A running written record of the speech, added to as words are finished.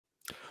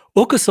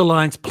AUKUS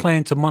Alliance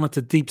plan to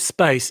monitor deep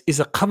space is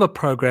a cover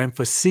program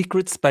for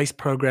secret space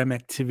program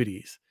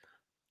activities.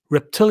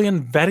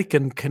 Reptilian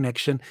Vatican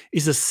connection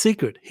is a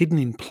secret hidden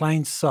in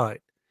plain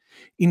sight.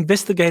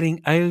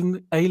 Investigating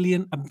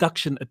alien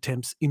abduction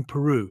attempts in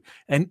Peru,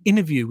 an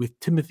interview with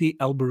Timothy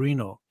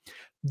Alberino.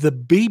 The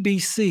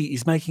BBC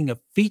is making a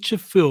feature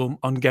film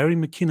on Gary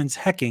McKinnon's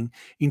hacking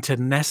into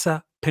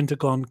NASA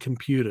Pentagon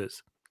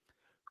computers.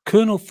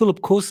 Col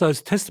Philip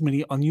Corso's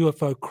testimony on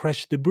UFO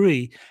crash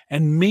debris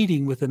and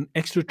meeting with an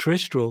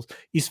extraterrestrial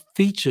is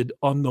featured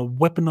on the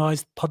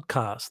Weaponized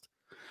podcast.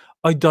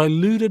 A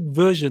diluted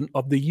version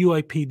of the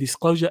UAP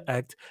Disclosure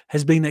Act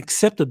has been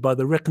accepted by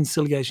the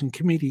Reconciliation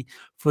Committee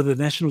for the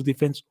National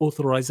Defence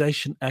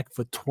Authorization Act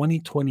for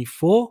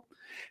 2024.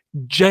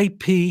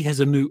 JP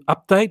has a new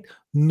update.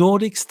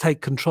 Nordics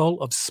take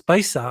control of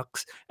space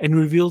arcs and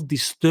reveal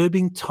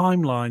disturbing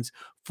timelines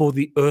for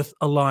the Earth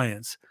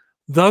Alliance.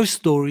 Those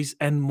stories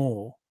and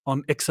more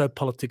on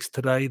Exopolitics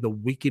Today, the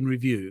Week in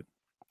Review.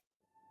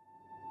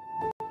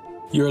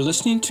 You're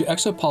listening to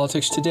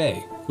Exopolitics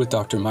Today with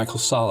Dr. Michael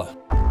Salla,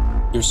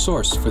 your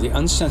source for the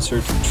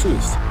uncensored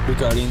truth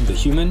regarding the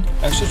human,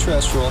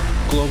 extraterrestrial,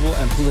 global,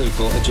 and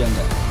political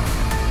agenda.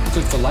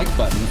 Click the like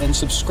button and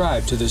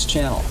subscribe to this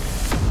channel.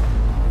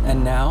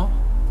 And now,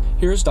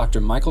 here's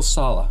Dr. Michael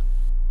Salla.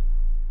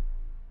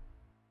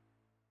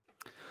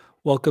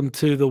 Welcome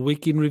to the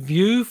Week in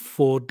Review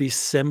for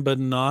December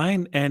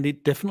 9, and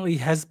it definitely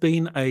has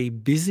been a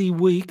busy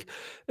week,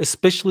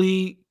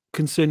 especially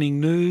concerning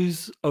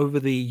news over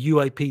the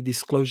UAP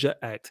Disclosure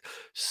Act.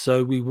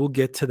 So we will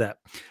get to that.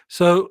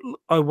 So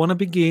I want to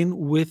begin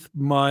with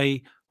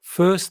my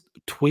first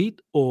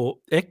tweet, or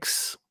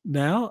X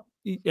now,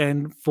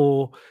 and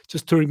for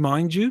just to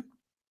remind you,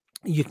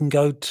 you can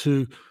go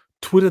to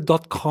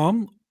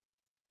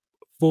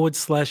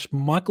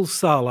twitter.com/Michael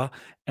Salla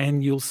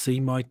and you'll see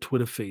my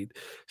Twitter feed.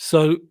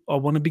 So I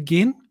want to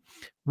begin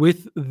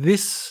with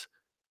this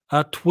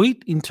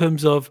tweet in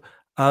terms of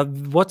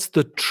what's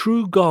the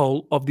true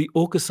goal of the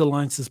AUKUS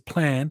Alliance's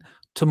plan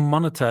to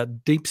monitor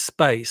deep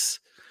space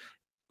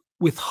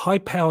with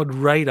high-powered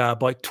radar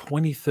by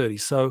 2030.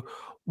 So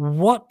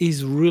what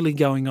is really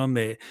going on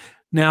there?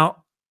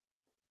 Now,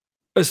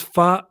 as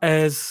far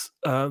as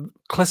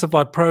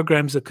classified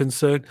programs are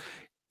concerned,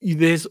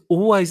 there's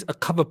always a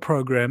cover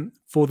program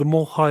for the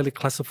more highly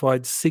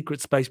classified secret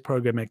space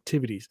program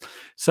activities.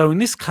 So in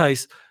this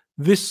case,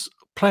 this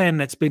plan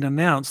that's been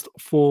announced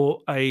for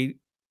a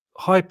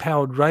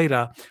high-powered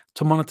radar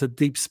to monitor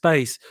deep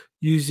space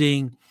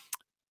using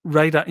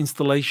radar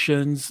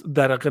installations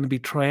that are going to be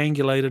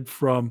triangulated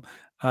from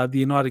the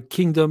United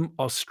Kingdom,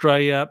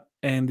 Australia,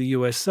 and the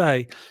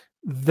USA,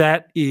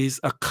 that is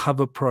a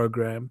cover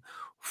program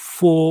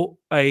for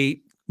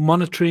a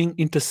monitoring,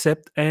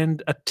 intercept,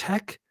 and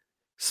attack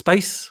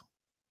space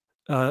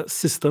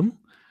system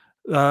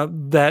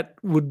that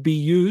would be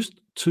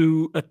used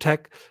to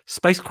attack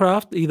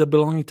spacecraft, either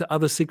belonging to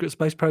other secret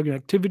space program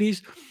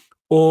activities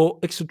or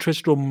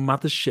extraterrestrial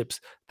motherships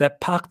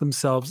that park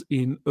themselves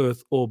in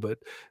Earth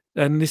orbit.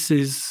 And this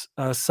is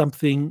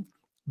something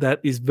that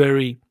is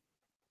very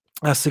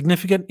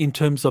significant in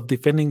terms of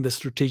defending the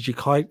strategic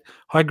high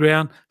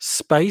ground.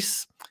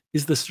 Space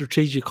is the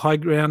strategic high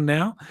ground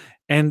now,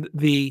 and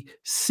the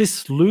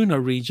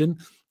cislunar region,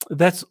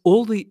 that's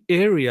all the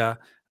area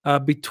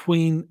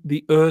between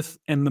the Earth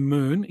and the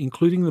Moon,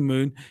 including the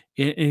Moon.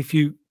 And if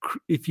you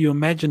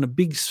imagine a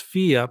big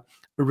sphere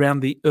around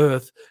the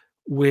Earth,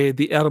 where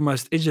the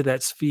outermost edge of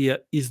that sphere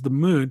is the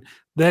Moon,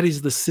 that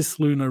is the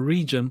cislunar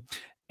region.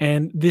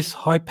 And this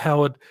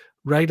high-powered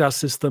radar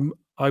system,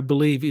 I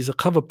believe, is a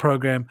cover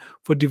program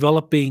for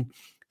developing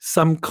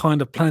some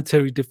kind of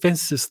planetary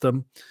defense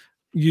system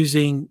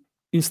using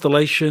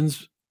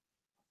installations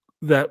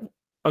that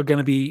are going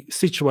to be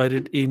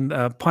situated in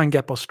Pine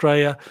Gap,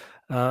 Australia,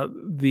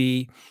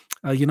 the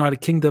United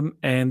Kingdom,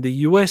 and the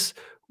US,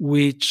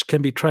 which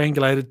can be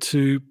triangulated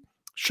to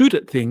shoot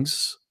at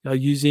things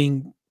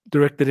using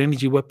directed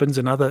energy weapons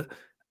and other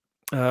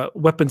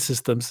weapon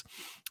systems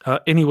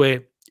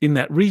anywhere in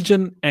that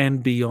region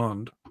and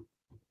beyond.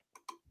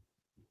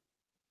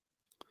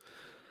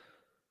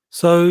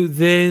 So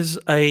there's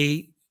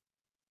a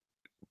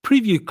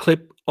preview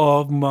clip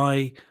of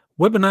my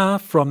webinar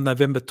from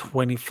November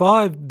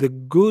 25, the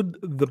good,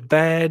 the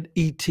bad,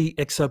 ET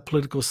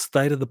Exopolitical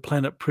State of the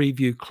Planet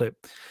preview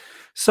clip.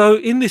 So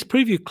in this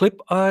preview clip,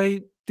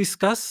 I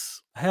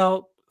discuss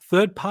how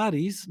third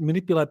parties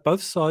manipulate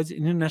both sides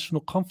in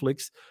international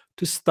conflicts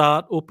to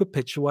start or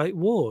perpetuate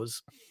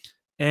wars.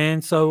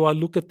 And so I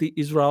look at the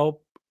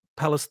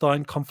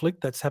Israel-Palestine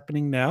conflict that's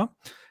happening now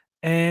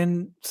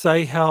and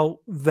say how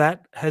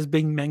that has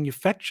been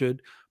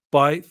manufactured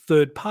by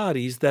third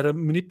parties that are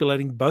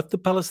manipulating both the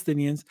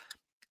Palestinians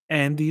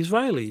and the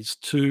Israelis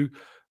to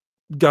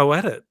go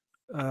at it.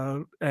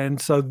 And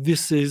so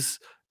this is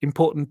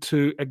important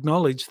to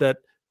acknowledge that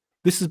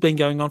this has been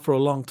going on for a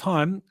long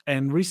time,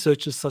 and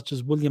researchers such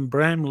as William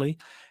Bramley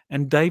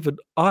and David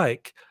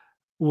Icke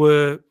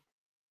were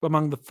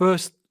among the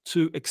first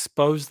to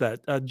expose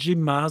that.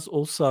 Jim Mars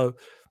also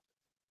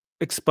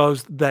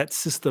exposed that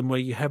system where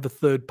you have a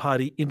third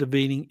party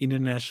intervening in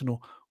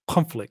international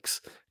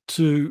conflicts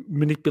to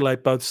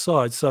manipulate both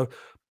sides. So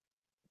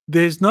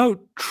there's no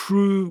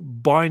true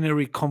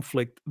binary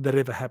conflict that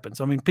ever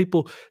happens. I mean,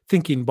 people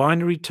think in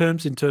binary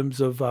terms, in terms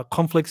of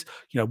conflicts,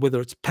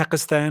 whether it's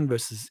Pakistan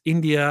versus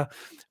India,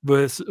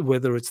 versus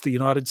whether it's the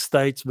United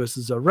States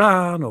versus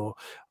Iran, or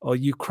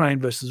Ukraine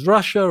versus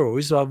Russia, or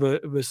Israel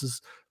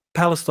versus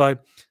Palestine.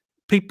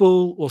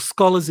 People or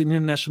scholars in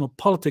international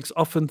politics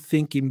often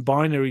think in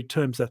binary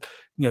terms that,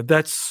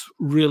 that's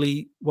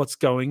really what's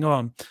going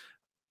on.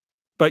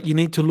 But you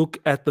need to look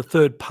at the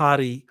third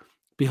party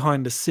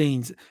behind the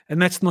scenes.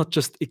 And that's not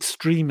just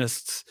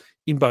extremists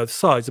in both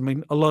sides. I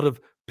mean, a lot of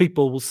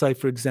people will say,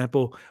 for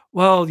example,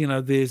 well,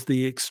 there's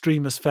the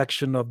extremist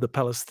faction of the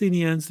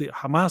Palestinians, the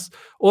Hamas,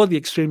 or the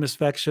extremist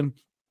faction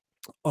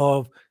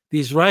of the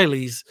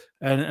Israelis,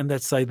 and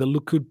let's say the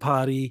Likud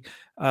party,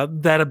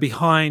 that are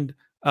behind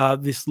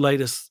this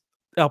latest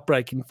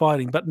outbreak in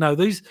fighting. But no,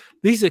 these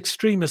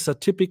extremists are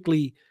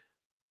typically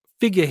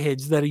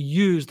figureheads that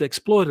are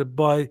exploited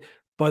by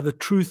the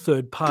true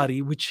third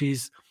party, which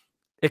is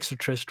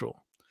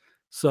extraterrestrial.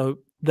 So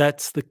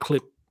that's the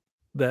clip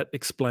that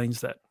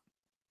explains that.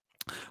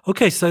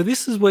 Okay, so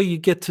this is where you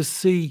get to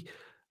see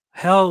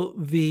how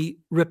the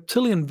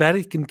Reptilian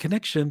Vatican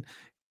connection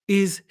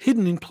is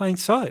hidden in plain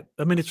sight.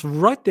 I mean, it's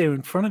right there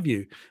in front of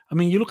you. I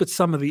mean, you look at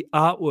some of the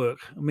artwork.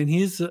 I mean,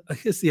 here's the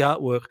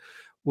artwork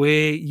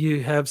where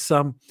you have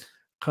some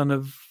kind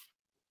of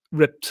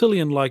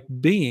reptilian-like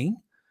being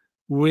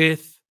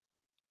with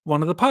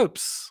one of the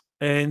popes.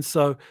 And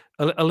so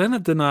Elena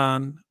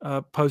Danan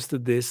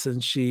posted this,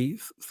 and she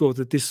thought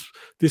that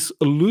this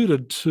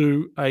alluded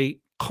to a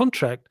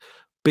contract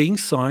being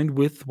signed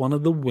with one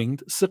of the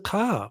winged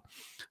Sakar.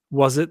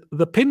 Was it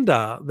the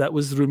Pindar that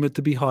was rumored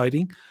to be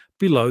hiding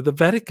below the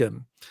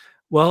Vatican?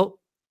 Well,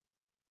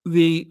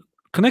 the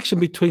connection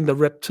between the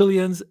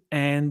reptilians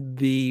and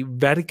the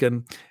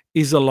Vatican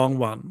is a long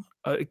one.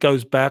 It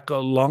goes back a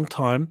long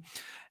time.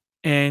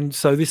 And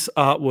so this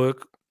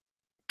artwork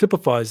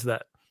typifies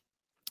that.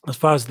 As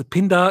far as the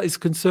Pindar is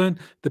concerned,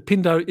 the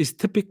Pindar is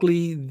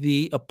typically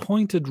the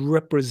appointed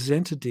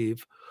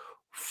representative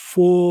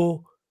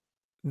for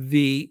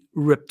the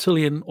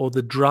reptilian or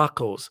the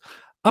Dracos.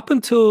 Up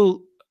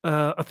until,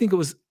 I think it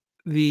was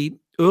the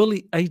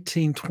early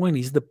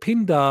 1820s, the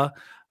Pindar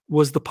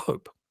was the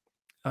Pope,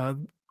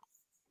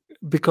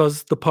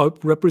 because the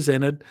Pope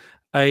represented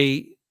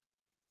a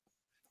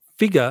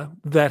figure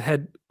that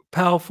had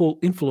powerful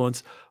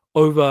influence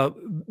over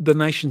the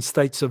nation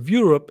states of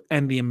Europe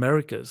and the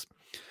Americas.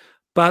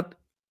 But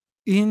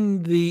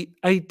in the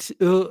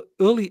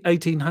early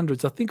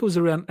 1800s, I think it was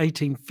around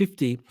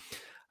 1850,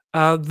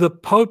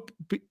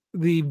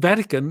 the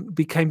Vatican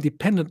became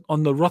dependent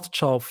on the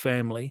Rothschild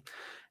family,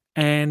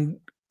 and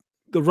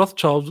the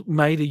Rothschilds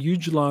made a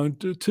huge loan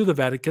to the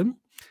Vatican,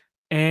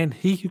 and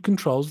he who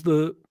controls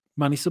the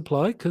money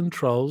supply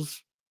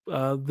controls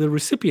the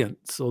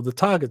recipients or the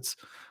targets.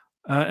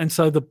 And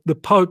so the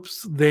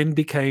popes then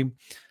became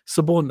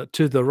subordinate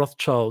to the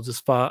Rothschilds as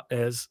far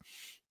as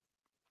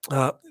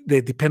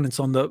their dependence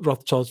on the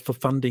Rothschilds for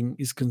funding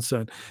is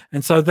concerned.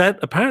 And so that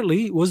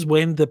apparently was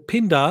when the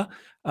Pindar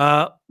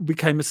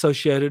became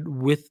associated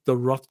with the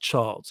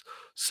Rothschilds.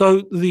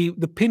 So the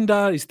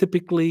Pindar is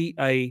typically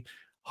a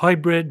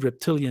hybrid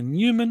reptilian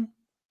human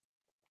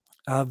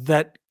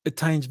that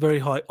attains very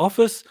high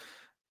office,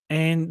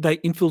 and they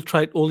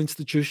infiltrate all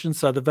institutions.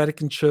 So the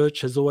Vatican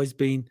Church has always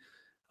been,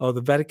 or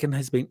the Vatican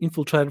has been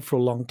infiltrated for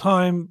a long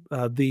time.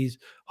 These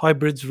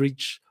hybrids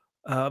reach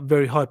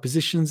very high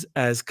positions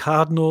as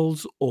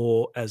cardinals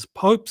or as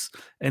popes,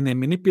 and they're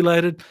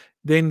manipulated.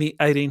 Then the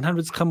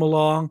 1800s come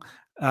along.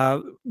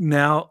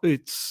 Now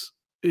it's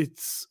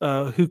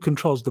who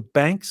controls the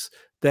banks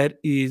that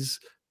is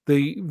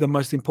the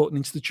most important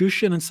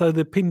institution, and so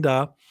the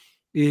Pindar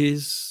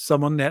is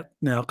someone that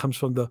now comes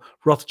from the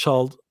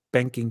Rothschild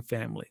banking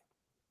family.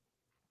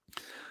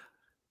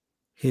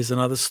 Here's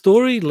another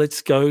story.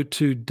 Let's go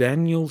to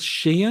Daniel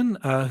Sheehan,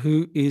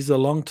 who is a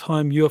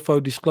longtime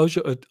UFO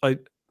disclosure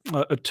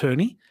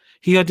attorney.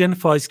 He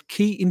identifies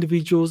key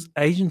individuals,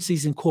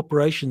 agencies, and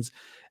corporations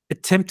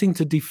attempting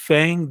to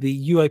defang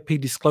the UAP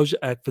Disclosure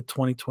Act for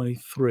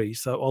 2023.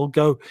 So I'll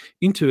go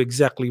into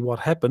exactly what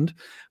happened.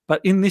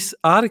 But in this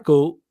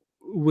article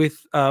with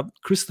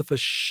Christopher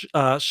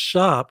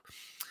Sharp,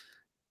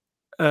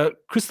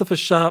 Christopher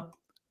Sharp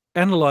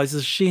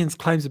analyzes Sheehan's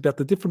claims about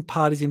the different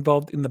parties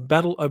involved in the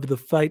battle over the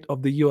fate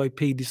of the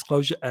UAP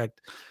Disclosure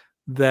Act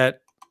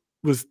that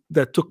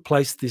took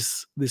place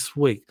this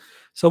week.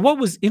 So what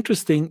was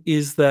interesting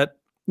is that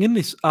in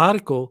this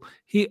article,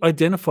 he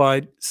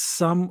identified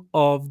some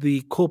of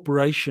the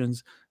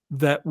corporations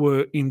that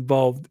were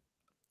involved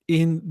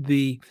in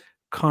the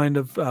kind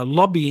of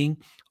lobbying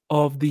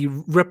of the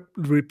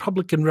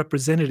Republican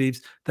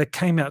representatives that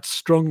came out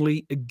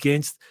strongly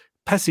against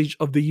passage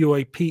of the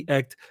UAP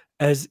Act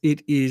as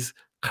it is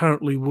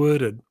currently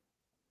worded.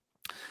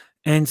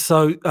 And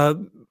so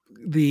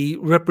the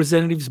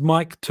representatives,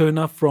 Mike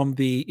Turner from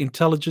the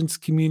Intelligence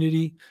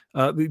Community,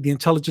 the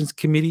Intelligence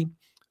Committee,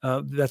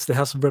 That's the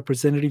House of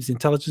Representatives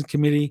Intelligence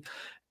Committee,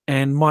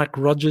 and Mike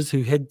Rogers,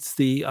 who heads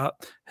the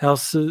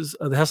House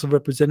of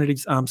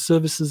Representatives Armed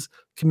Services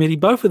Committee.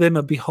 Both of them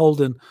are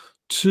beholden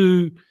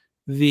to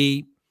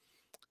the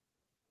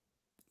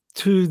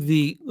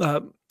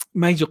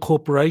major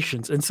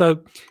corporations. And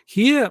so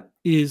here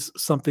is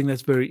something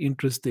that's very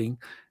interesting,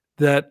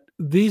 that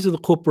these are the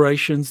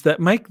corporations that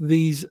make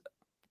these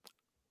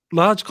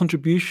large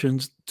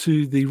contributions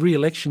to the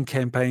re-election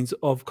campaigns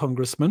of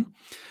congressmen.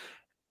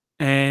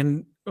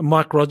 And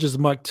Mike Rogers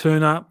and Mike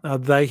Turner,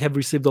 they have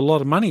received a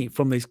lot of money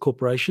from these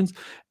corporations.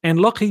 And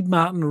Lockheed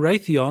Martin,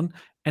 Raytheon,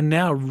 and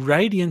now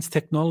Radiance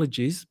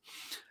Technologies,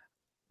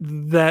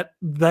 that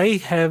they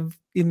have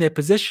in their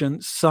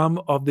possession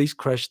some of these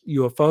crashed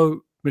UFO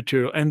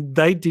material. And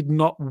they did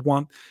not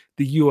want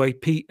the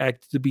UAP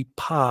Act to be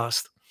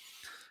passed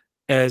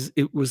as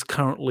it was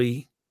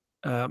currently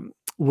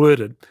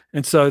worded.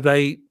 And so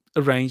they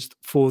arranged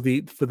for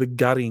the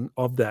gutting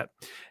of that.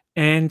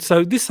 And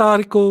so this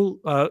article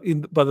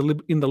in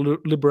the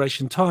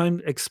Liberation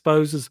Time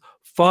exposes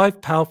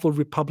 5 powerful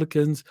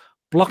Republicans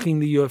blocking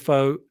the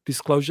UFO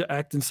Disclosure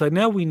Act. And so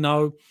now we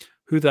know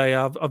who they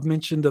are. I've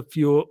mentioned a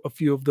few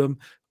of them.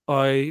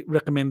 I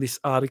recommend this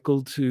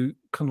article to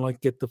kind of like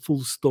get the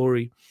full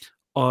story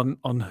on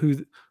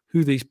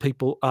who these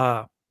people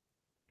are.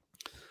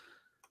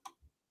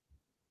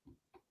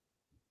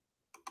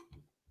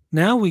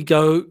 Now we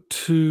go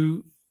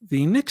to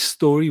the next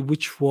story,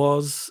 which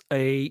was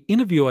an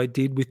interview I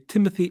did with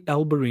Timothy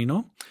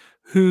Alberino,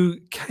 who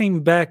came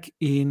back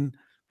in,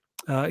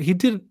 he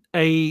did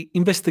an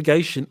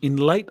investigation in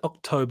late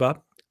October,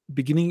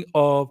 beginning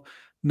of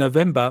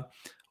November,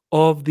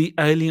 of the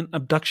alien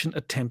abduction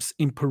attempts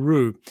in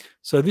Peru.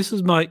 So this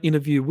is my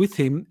interview with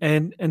him.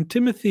 And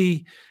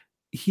Timothy,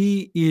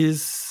 he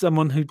is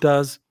someone who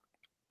does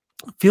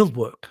field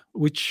work,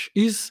 which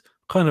is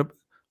kind of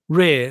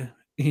rare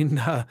in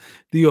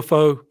the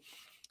UFO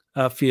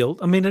field.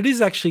 I mean, it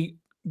is actually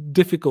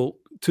difficult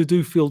to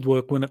do field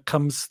work when it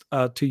comes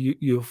to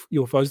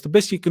UFOs. The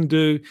best you can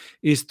do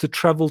is to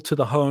travel to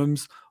the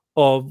homes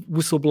of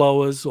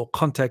whistleblowers or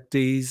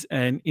contactees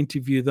and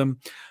interview them.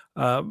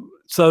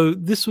 So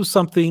this was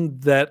something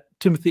that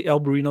Timothy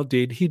Alberino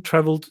did. He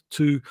traveled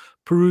to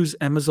Peru's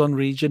Amazon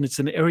region. It's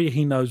an area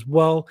he knows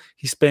well.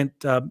 He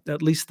spent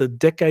at least a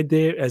decade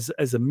there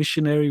as a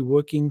missionary,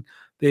 working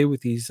there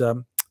with his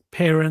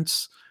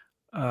parents,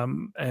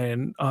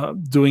 and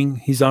doing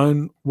his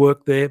own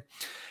work there.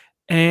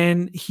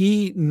 And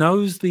he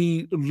knows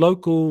the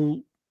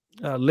local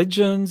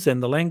legends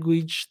and the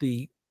language,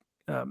 the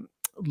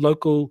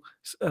local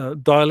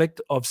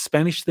dialect of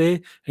Spanish there,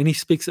 and he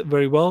speaks it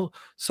very well.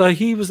 So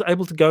he was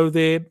able to go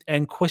there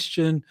and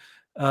question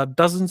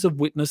dozens of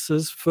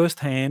witnesses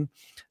firsthand.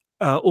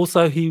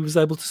 Also, he was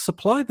able to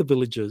supply the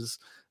villagers.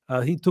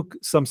 He took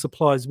some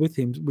supplies with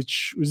him,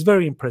 which was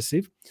very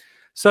impressive.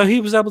 So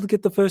he was able to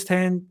get the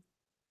firsthand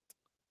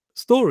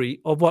story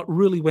of what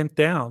really went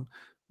down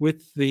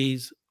with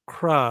these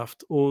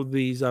craft or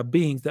these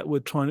beings that were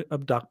trying to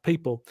abduct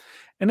people.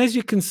 And as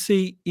you can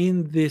see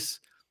in this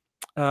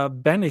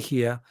banner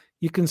here,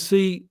 you can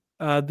see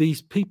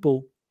these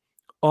people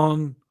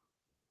on,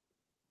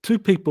 2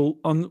 people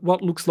on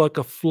what looks like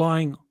a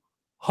flying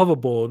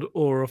hoverboard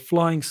or a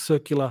flying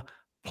circular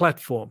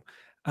platform.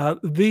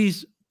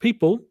 These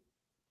people,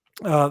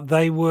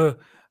 they wore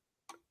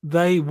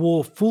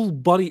full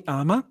body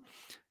armor,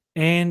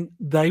 and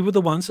they were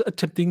the ones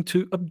attempting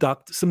to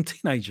abduct some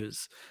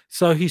teenagers.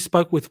 So he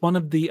spoke with one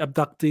of the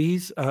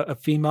abductees, a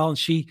female, and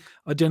she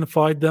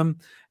identified them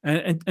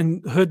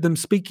and heard them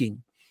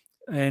speaking.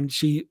 And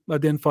she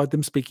identified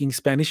them speaking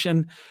Spanish.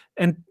 And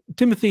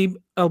Timothy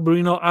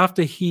Alberino,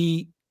 after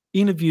he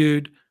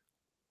interviewed,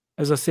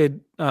 as I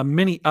said,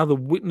 many other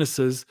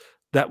witnesses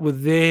that were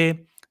there,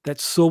 that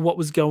saw what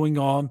was going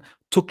on,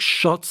 took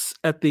shots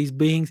at these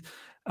beings,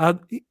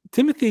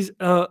 Timothy's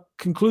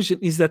conclusion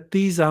is that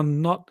these are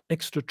not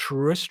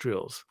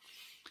extraterrestrials.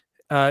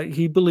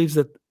 He believes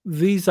that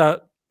these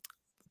are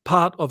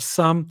part of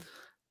some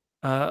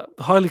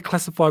highly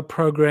classified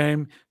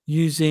program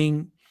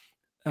using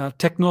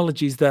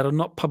technologies that are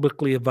not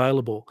publicly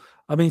available.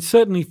 I mean,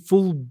 certainly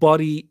full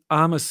body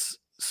armor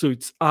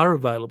suits are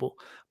available,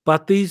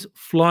 but these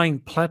flying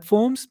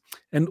platforms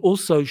and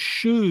also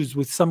shoes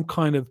with some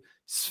kind of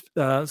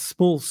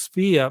small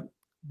sphere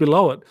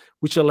below it,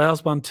 which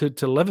allows one to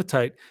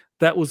levitate,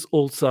 that was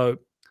also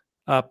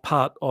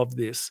part of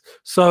this.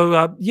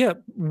 So yeah,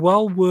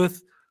 well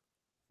worth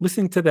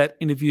listening to that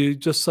interview,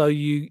 just so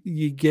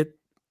you get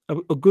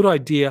a good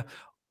idea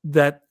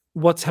that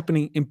what's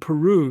happening in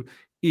Peru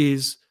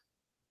is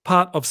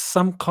part of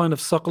some kind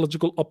of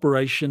psychological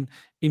operation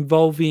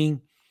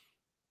involving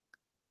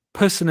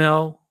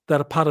personnel that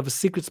are part of a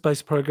secret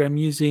space program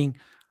using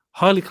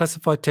highly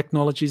classified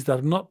technologies that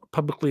are not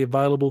publicly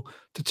available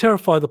to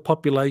terrify the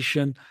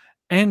population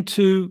and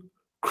to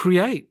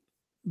create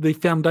the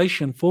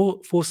foundation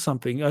for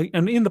something.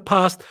 And in the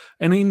past,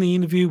 and in the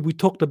interview, we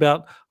talked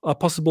about a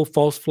possible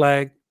false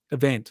flag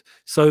event.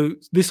 So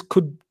this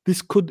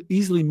could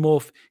easily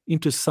morph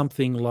into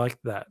something like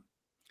that.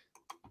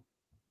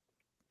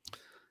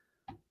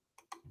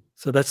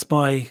 So that's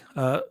my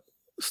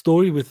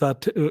story with our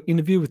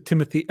interview with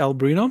Timothy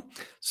Alberino.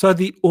 So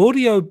the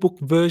audiobook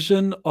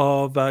version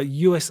of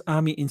U.S.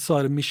 Army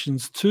Insider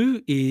Missions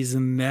 2 is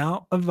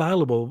now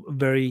available.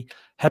 Very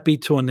happy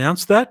to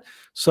announce that.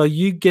 So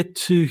you get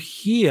to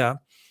hear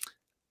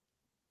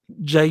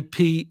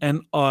JP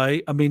and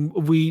I mean,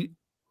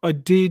 I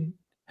did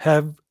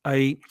have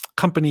a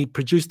company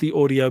produce the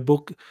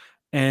audiobook,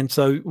 and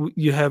so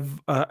you have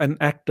an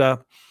actor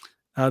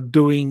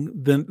doing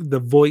the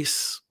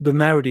voice, the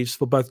narratives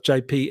for both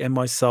JP and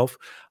myself.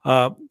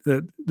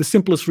 The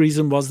simplest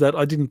reason was that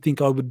I didn't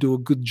think I would do a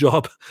good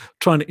job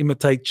trying to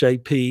imitate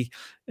JP,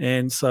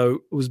 and so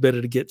it was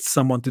better to get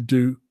someone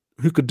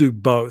who could do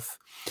both.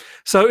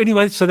 So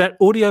anyway, so that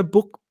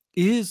audiobook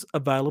is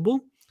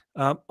available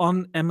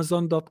on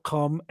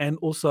Amazon.com and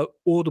also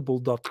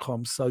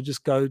Audible.com. So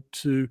just go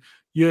to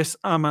US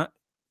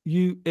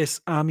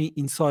Army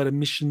Insider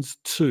Missions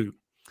 2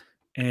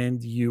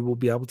 and you will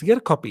be able to get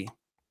a copy.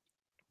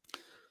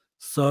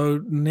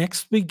 So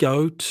next we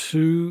go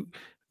to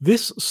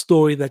this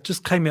story that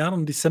just came out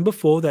on December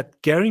 4, that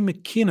Gary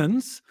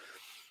McKinnon's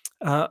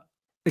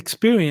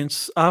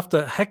experience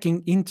after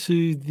hacking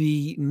into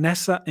the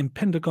NASA and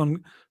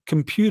Pentagon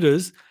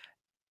computers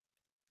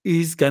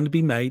is going to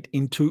be made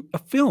into a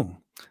film,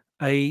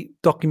 a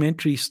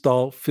documentary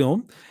style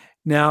film.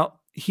 Now,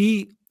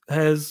 he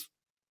has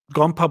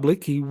gone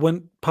public. He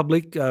went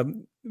public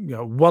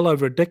well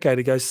over a decade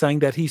ago, saying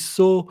that he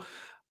saw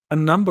a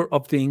number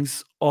of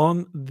things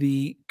on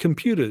the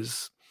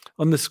computers,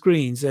 on the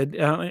screens.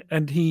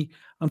 And he,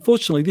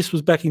 unfortunately, this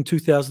was back in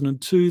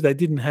 2002. They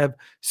didn't have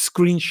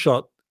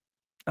screenshot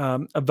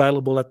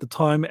available at the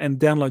time, and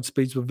download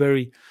speeds were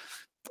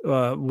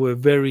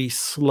very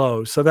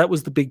slow. So that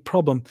was the big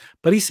problem.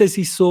 But he says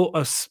he saw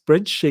a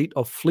spreadsheet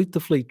of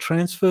fleet-to-fleet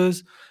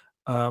transfers,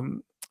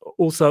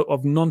 also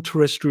of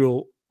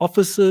non-terrestrial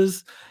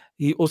officers.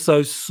 He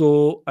also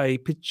saw a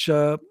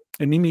picture,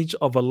 an image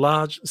of a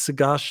large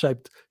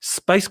cigar-shaped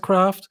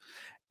spacecraft.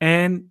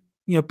 And,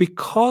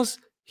 because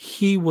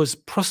he was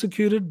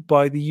prosecuted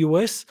by the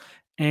US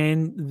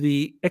and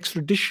the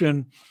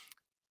extradition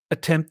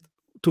attempt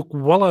took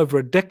well over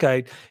a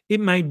decade, it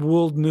made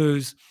world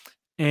news.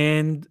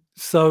 And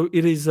so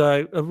it is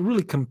a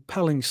really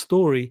compelling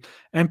story.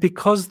 And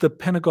because the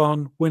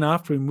Pentagon went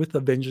after him with a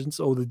vengeance,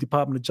 or the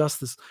Department of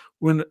Justice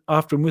went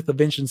after him with a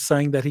vengeance,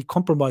 saying that he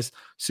compromised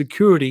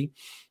security,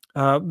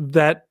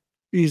 that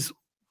is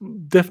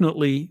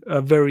definitely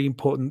a very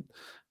important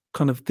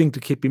kind of thing to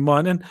keep in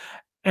mind.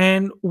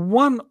 And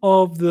one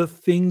of the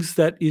things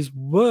that is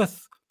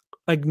worth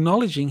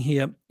acknowledging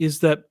here is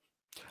that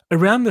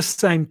around the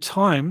same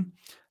time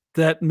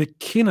that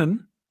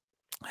McKinnon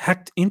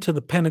hacked into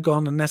the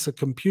Pentagon and NASA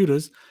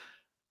computers,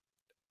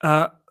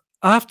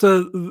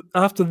 after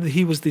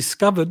he was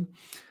discovered,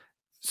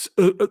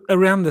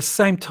 around the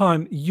same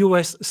time,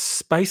 U.S.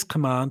 Space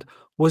Command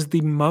was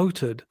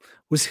demoted,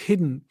 was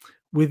hidden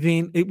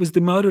within. It was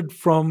demoted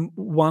from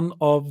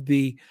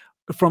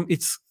from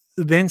its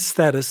then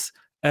status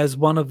as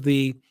one of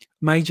the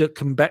major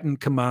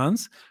combatant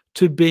commands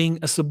to being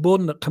a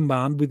subordinate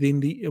command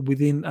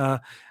within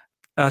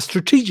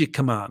strategic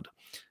command.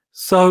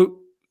 So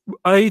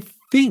I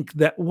think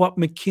that what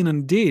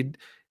McKinnon did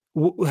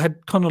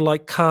had kind of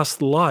like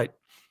cast light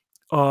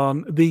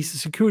on these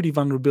security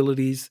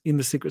vulnerabilities in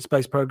the secret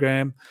space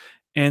program.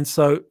 And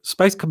so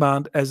Space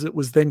Command, as it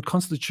was then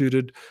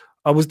constituted,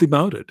 was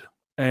demoted.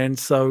 And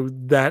so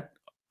that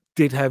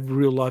did have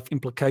real life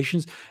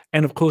implications.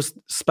 And of course,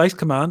 Space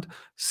Command,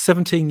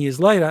 17 years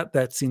later,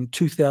 that's in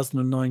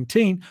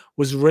 2019,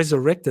 was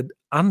resurrected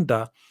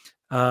under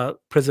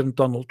President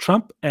Donald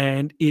Trump,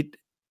 and it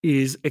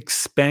is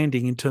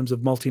expanding in terms of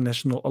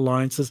multinational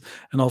alliances,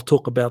 and I'll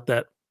talk about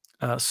that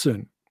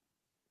soon.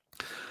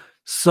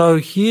 So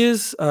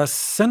here's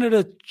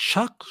Senator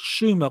Chuck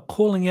Schumer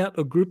calling out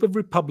a group of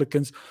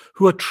Republicans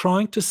who are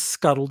trying to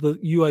scuttle the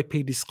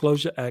UAP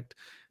Disclosure Act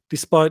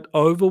despite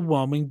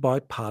overwhelming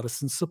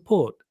bipartisan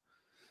support.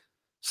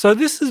 So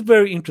this is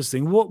very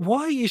interesting.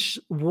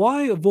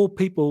 Why of all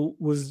people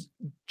was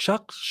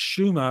Chuck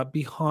Schumer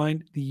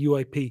behind the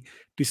UAP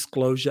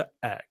Disclosure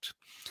Act?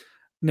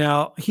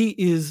 Now, he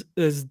is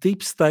as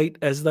deep state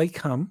as they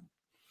come.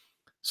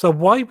 So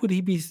why would he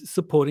be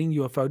supporting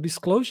UFO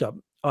disclosure?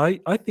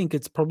 I think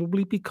it's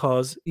probably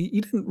because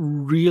he didn't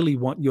really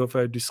want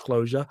UFO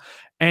disclosure,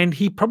 and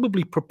he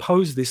probably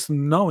proposed this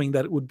knowing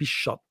that it would be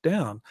shot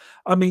down.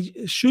 I mean,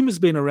 Schumer's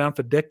been around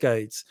for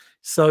decades,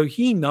 so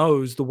he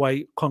knows the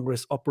way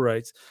Congress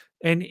operates,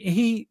 and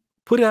he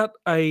put out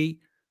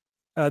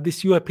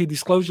this UAP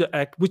Disclosure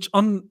Act, which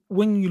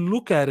when you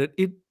look at it,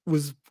 it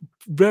was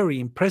very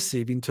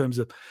impressive in terms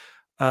of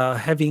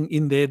having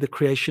in there the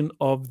creation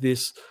of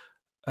this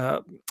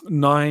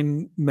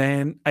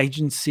 9-man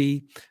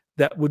agency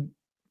that would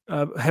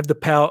have the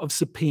power of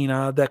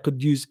subpoena, that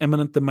could use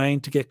eminent domain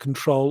to get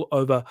control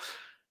over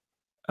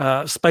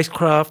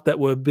spacecraft that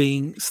were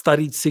being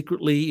studied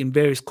secretly in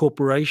various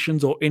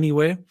corporations or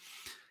anywhere.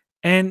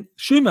 And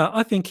Schumer,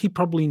 I think he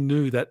probably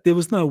knew that there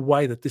was no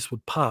way that this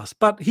would pass,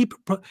 but he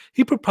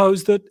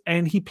proposed it,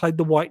 and he played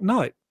the white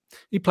knight.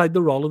 He played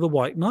the role of the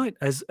white knight,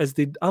 as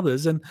did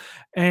others.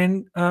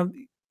 And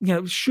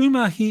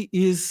Schumer, he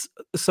is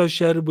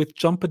associated with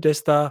John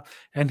Podesta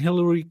and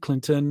Hillary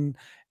Clinton,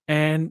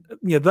 and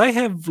they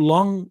have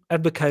long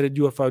advocated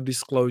UFO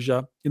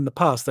disclosure in the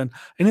past. And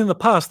in the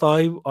past,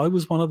 I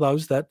was one of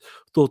those that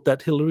thought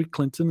that Hillary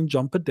Clinton and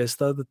John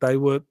Podesta, that they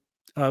were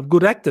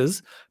good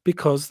actors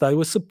because they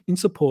were in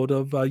support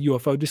of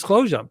UFO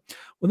disclosure.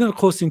 Well, then, of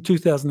course, in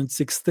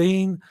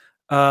 2016,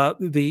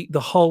 the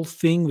whole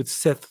thing with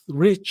Seth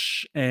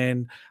Rich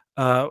and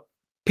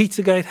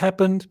Pizzagate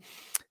happened,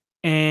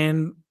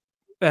 and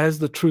as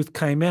the truth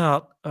came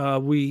out,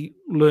 we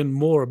learned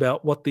more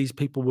about what these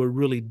people were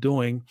really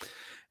doing.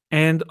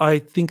 And I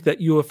think that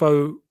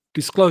UFO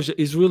disclosure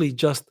is really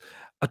just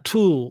a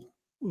tool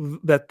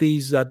that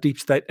these deep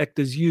state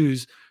actors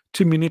use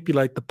to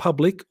manipulate the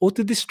public or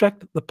to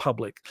distract the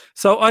public.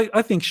 So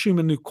I think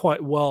Schumer knew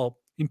quite well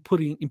in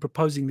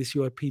proposing this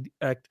UAP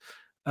Act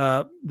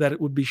that it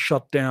would be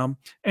shot down,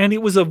 and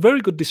it was a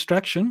very good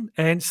distraction,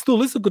 and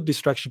still is a good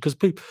distraction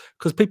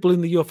because people in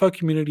the UFO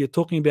community are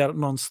talking about it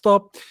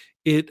nonstop.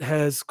 It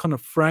has kind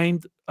of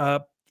framed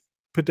it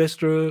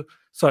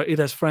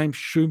has framed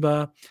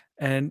Schumer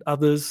and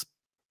others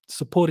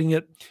supporting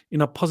it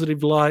in a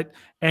positive light,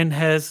 and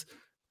has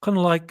kind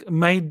of like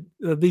made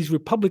these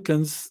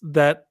Republicans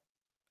that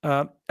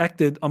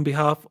acted on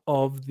behalf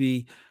of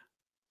the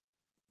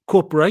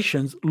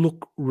corporations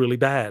look really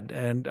bad.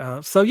 And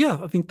I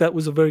think that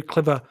was a very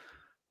clever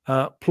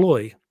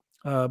ploy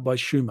by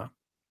Schumer.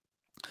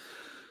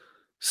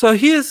 So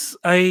here's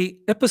a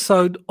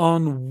episode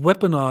on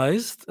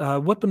Weaponized.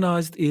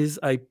 Weaponized is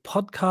a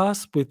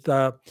podcast with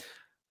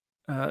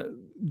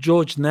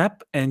George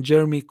Knapp and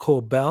Jeremy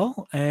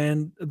Corbell,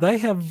 and they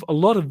have a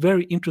lot of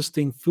very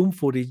interesting film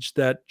footage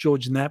that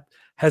George Knapp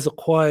has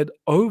acquired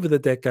over the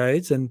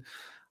decades, and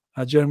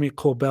Jeremy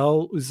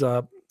Corbell is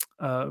a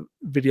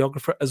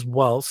videographer as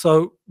well.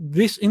 So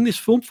in this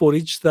film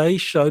footage, they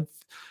showed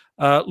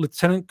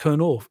Lieutenant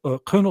Colonel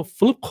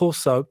Philip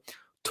Corso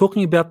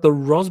talking about the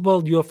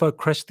Roswell UFO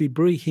crash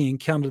debris he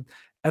encountered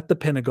at the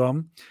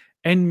Pentagon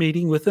and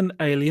meeting with an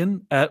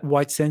alien at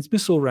White Sands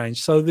Missile Range.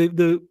 So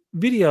the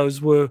videos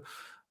were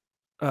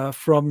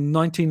from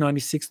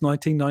 1996,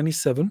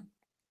 1997,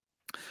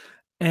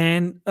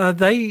 and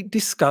they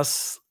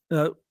discuss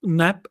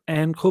Knapp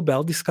and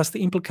Corbell discuss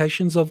the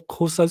implications of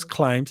Corso's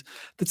claims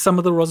that some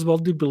of the Roswell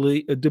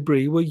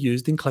debris were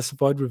used in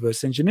classified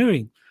reverse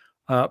engineering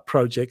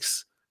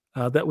projects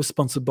that were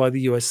sponsored by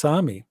the US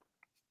Army.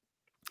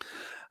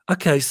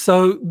 Okay,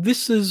 so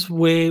this is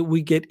where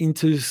we get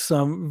into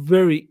some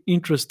very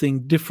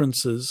interesting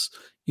differences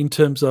in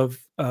terms of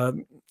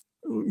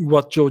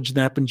what George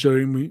Knapp and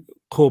Jeremy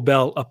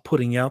Corbell are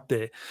putting out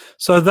there.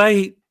 So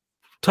they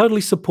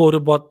totally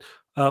supported what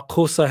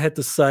Corso had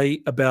to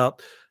say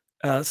about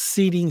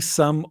seeding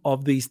some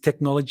of these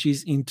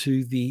technologies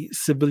into the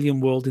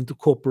civilian world, into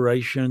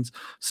corporations,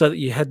 so that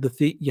you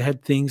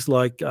had things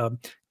like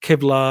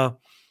Kevlar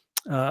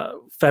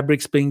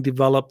fabrics being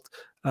developed.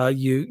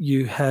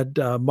 You had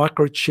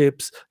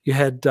microchips, you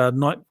had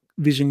night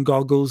vision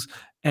goggles,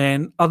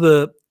 and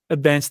other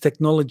advanced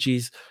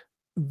technologies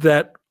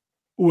that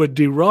were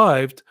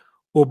derived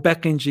or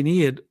back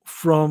engineered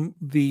from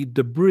the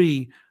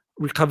debris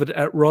recovered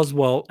at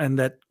Roswell, and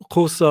that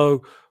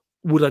Corso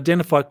would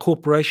identify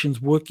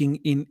corporations working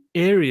in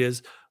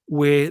areas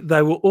where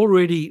they were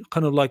already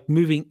kind of like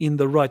moving in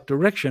the right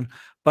direction.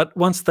 But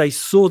once they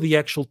saw the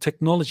actual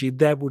technology,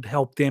 that would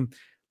help them,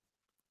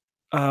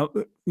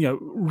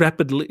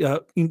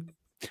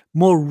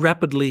 more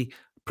rapidly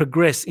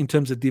progress in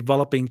terms of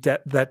developing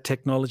that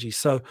technology.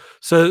 So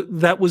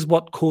that was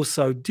what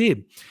Corso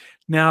did.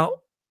 Now,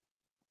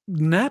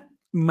 Knapp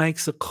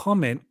makes a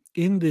comment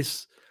in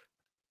this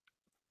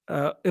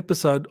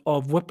episode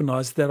of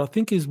Weaponized that I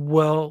think is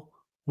well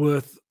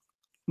worth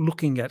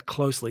looking at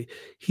closely.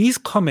 His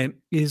comment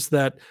is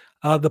that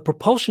the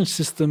propulsion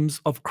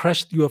systems of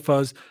crashed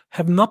UFOs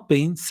have not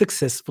been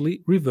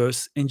successfully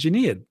reverse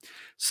engineered.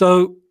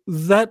 So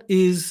that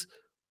is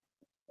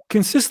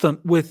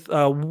consistent with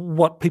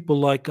what people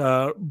like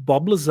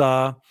Bob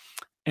Lazar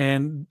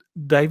and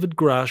David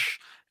Grush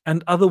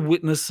and other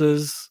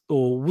witnesses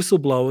or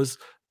whistleblowers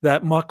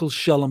that Michael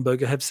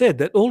Schellenberger have said,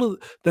 that all of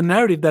the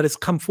narrative that has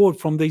come forward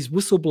from these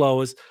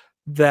whistleblowers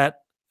that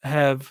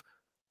have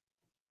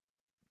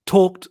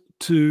talked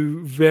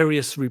to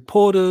various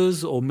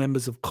reporters or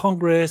members of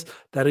Congress,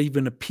 that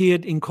even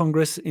appeared in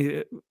Congress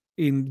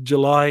in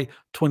July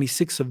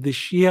 26th of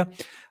this year,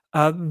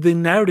 the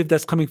narrative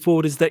that's coming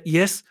forward is that,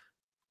 yes,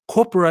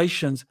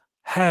 corporations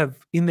have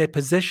in their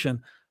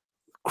possession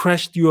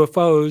crashed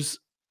UFOs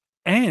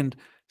and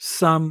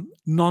some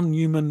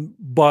non-human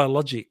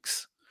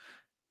biologics,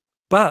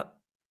 but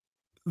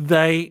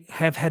they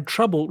have had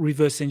trouble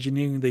reverse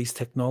engineering these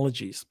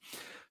technologies.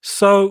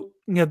 So,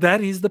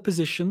 that is the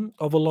position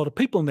of a lot of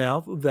people now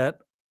that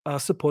are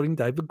supporting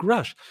David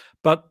Grush.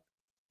 But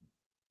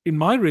in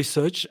my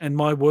research and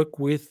my work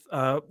with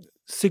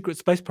secret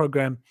space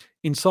program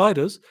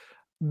insiders,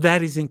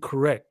 that is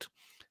incorrect.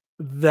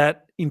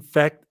 That, in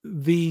fact,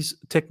 these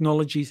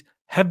technologies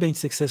have been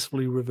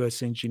successfully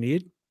reverse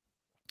engineered,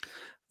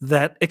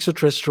 that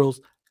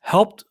extraterrestrials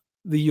helped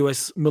the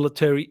US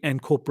military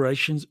and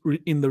corporations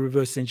in the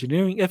reverse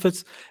engineering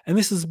efforts. And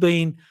this has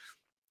been,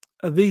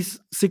 these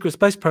secret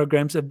space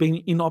programs have been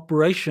in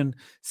operation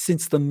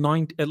since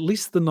at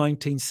least the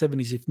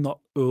 1970s, if not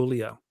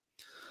earlier.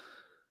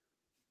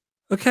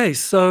 Okay,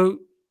 so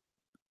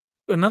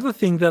another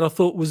thing that I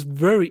thought was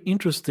very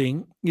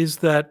interesting is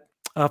that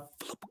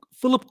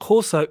Philip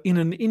Corso, in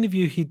an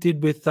interview he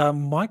did with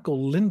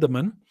Michael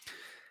Lindemann,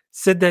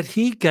 said that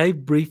he gave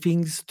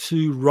briefings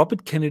to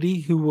Robert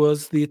Kennedy, who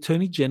was the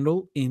Attorney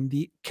General in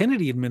the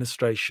Kennedy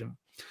administration.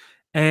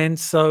 And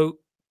so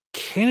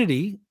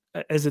Kennedy,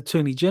 as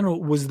Attorney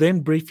General, was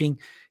then briefing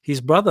his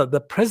brother,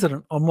 the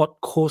president, on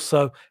what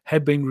Corso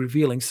had been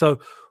revealing. So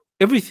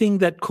everything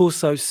that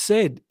Corso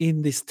said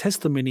in this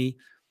testimony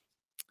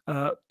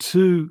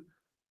to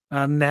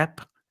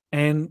Knapp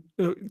and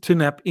to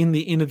Knapp in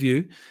the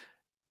interview,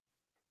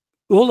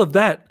 all of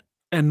that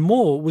and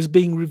more was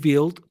being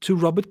revealed to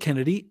Robert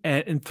Kennedy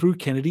and through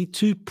Kennedy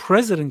to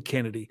President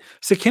Kennedy.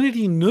 So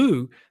Kennedy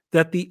knew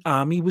that the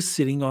Army was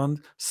sitting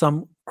on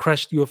some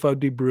crashed UFO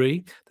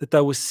debris, that they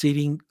were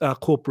seeding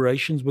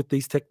corporations with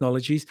these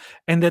technologies,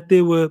 and that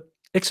there were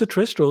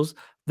extraterrestrials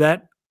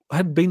that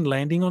had been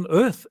landing on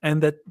Earth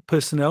and that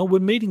personnel were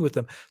meeting with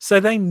them. So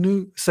they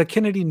knew, so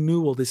Kennedy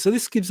knew all this. So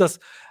this gives us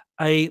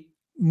a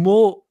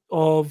more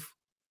of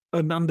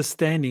an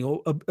understanding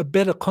or a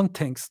better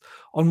context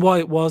on why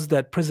it was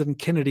that President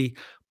Kennedy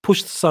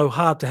pushed so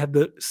hard to have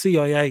the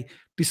CIA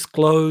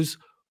disclose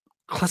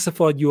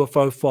classified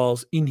UFO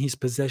files in his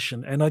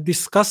possession. And I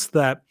discussed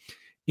that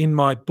in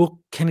my book,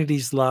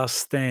 Kennedy's Last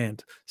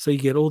Stand. So you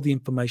get all the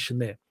information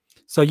there.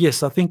 So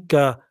yes, I think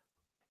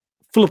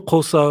Philip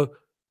Corso,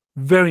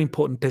 very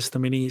important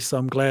testimony. So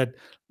I'm glad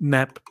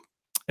Knapp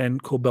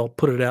and Corbell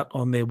put it out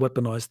on their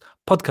Weaponized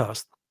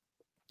podcast.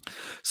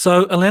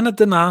 So Elena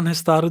Danaan has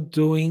started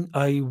doing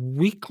a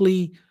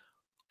weekly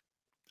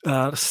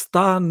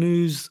Star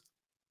Nation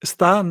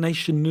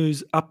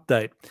News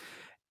update.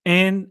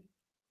 And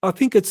I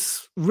think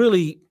it's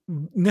really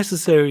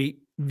necessary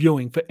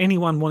viewing for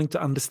anyone wanting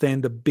to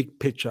understand the big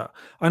picture.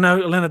 I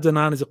know Elena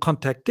Danaan is a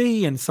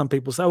contactee, and some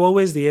people say, well,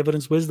 where's the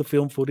evidence? Where's the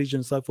film footage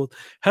and so forth?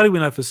 How do we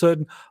know for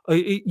certain?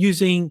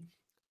 Using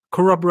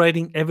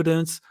corroborating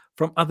evidence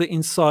from other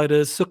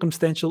insiders,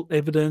 circumstantial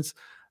evidence,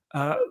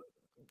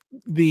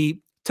 the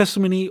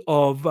testimony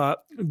of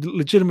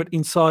legitimate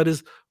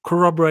insiders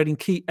corroborating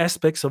key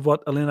aspects of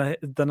what Elena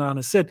Danaan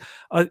has said.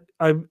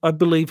 I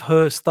believe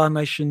her Star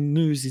Nation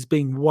News is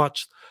being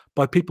watched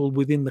by people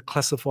within the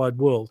classified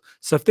world.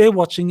 So if they're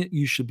watching it,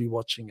 you should be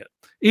watching it.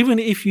 Even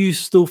if you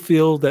still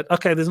feel that,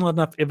 okay, there's not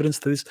enough evidence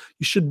to this,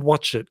 you should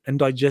watch it and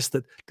digest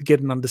it to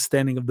get an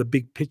understanding of the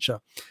big picture.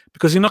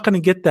 Because you're not going to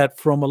get that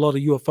from a lot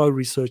of UFO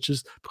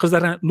researchers because they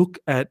don't look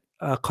at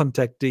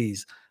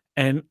contactees.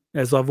 And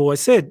as I've always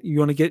said, you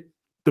want to get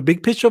the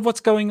big picture of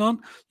what's going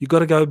on, you've got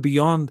to go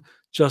beyond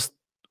just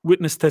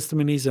witness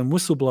testimonies and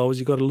whistleblowers.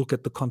 You've got to look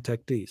at the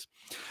contactees.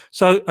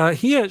 So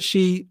here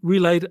she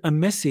relayed a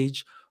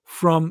message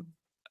from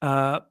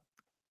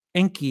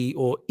Enki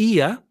or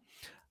Ea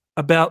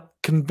about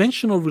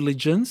conventional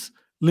religions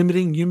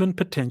limiting human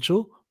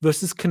potential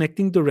versus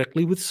connecting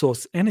directly with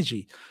source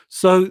energy.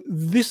 So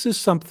this is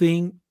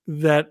something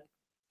that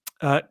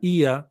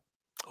Ea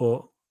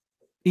or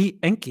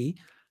Enki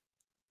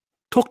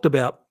talked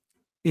about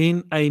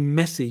in a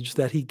message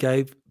that he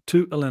gave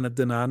to Elena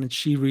Danaan, and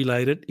she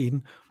relayed it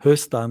in her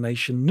Star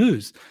Nation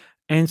News.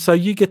 And so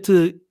you get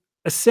to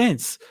a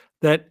sense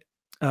that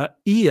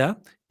Ea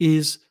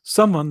is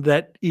someone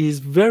that is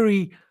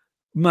very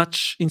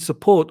much in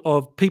support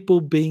of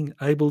people being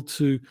able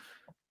to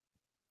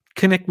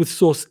connect with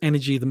source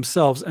energy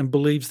themselves, and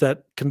believes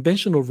that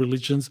conventional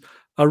religions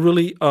are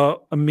really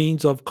a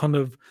means of kind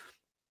of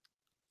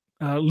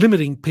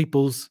limiting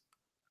people's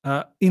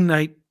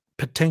innate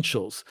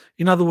potentials.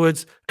 In other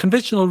words,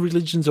 conventional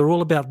religions are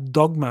all about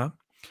dogma,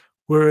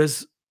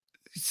 whereas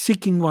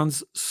seeking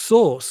one's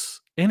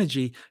source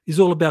energy is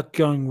all about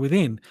going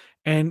within.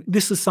 And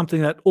this is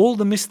something that all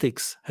the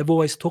mystics have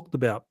always talked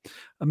about.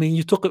 I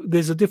mean,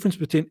 there's a difference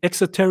between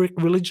exoteric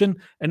religion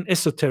and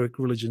esoteric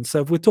religion.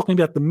 So if we're talking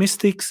about the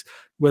mystics,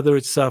 whether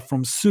it's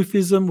from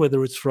Sufism,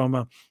 whether it's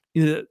from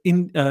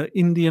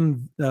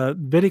Indian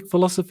Vedic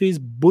philosophies,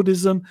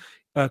 Buddhism,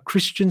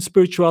 Christian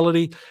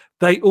spirituality,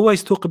 they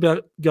always talk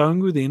about going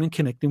within and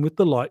connecting with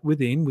the light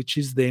within, which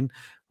is then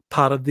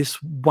part of this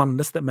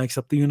oneness that makes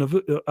up the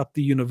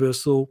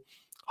universal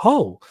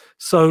whole.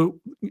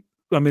 So,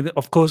 I mean,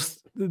 of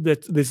course,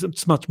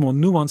 it's much more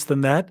nuanced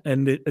than that,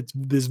 and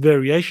there's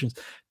variations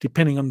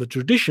depending on the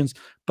traditions.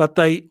 But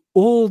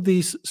all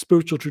these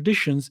spiritual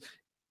traditions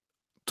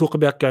talk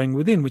about going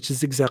within, which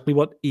is exactly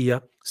what Ea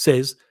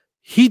says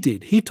he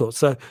did. He taught.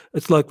 So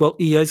it's like, well,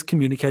 Ea is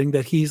communicating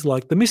that he's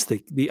like the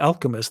mystic, the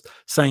alchemist,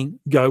 saying,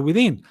 go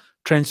within.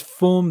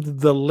 Transform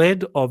the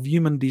lead of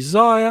human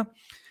desire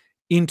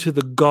into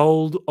the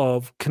gold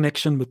of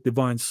connection with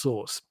divine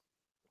source.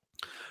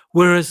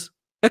 Whereas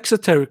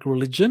exoteric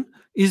religion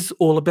is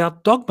all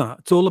about dogma.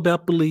 It's all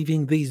about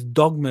believing these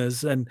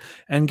dogmas and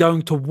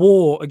going to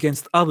war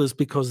against others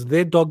because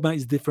their dogma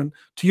is different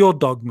to your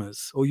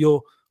dogmas, or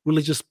your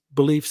religious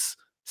beliefs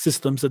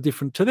systems are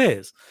different to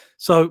theirs.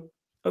 So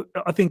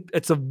I think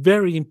it's a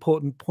very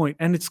important point,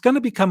 and it's going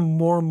to become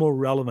more and more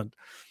relevant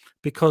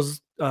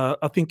because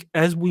I think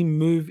as we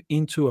move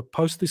into a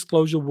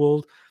post-disclosure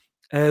world,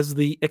 as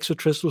the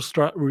extraterrestrials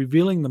start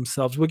revealing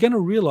themselves, we're going to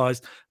realize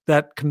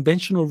that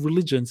conventional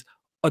religions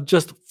are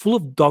just full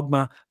of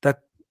dogma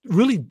that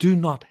really do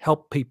not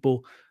help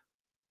people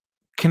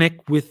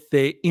connect with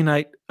their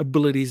innate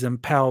abilities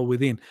and power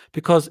within.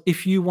 Because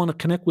if you want to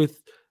connect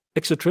with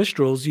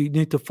extraterrestrials, you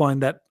need to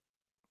find that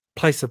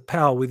place of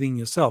power within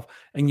yourself,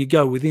 and you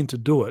go within to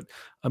do it.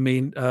 I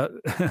mean,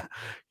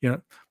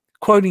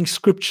 quoting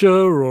scripture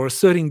or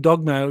asserting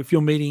dogma, if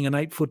you're meeting an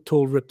 8-foot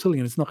tall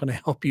reptilian, it's not going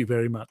to help you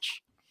very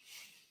much.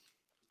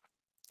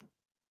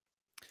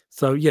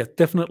 So yeah,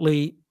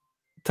 definitely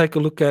take a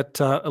look at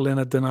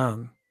Elena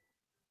Danaan,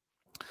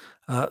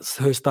 her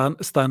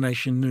Star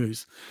Nation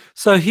News.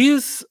 So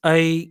here's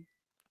a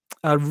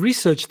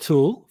research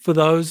tool for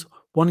those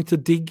wanting to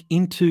dig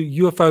into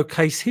UFO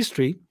case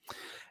history.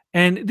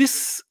 And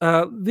this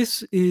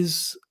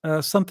is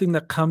something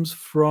that comes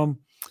from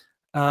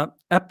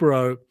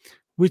APRO,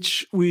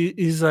 which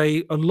is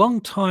a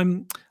long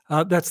time,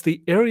 that's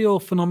the Aerial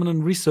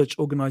Phenomenon Research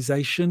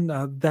Organization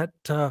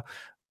that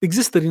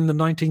existed in the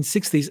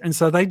 1960s. And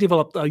so they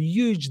developed a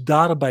huge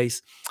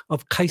database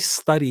of case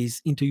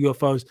studies into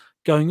UFOs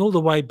going all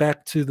the way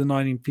back to the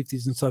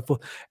 1950s and so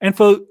forth. And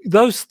for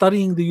those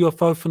studying the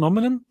UFO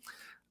phenomenon,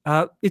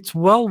 it's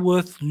well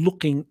worth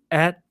looking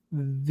at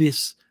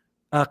this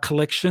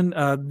collection.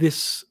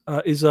 This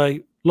is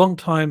a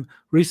long-time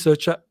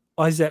researcher,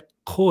 Isaac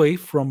Coy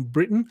from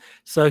Britain.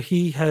 So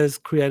he has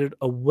created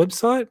a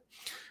website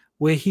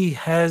where he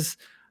has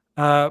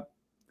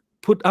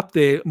put up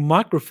there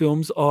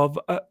microfilms of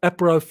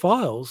APRO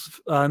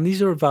files, and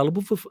these are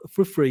available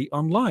for free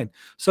online.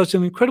 So it's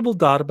an incredible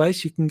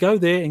database. You can go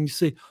there and you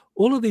see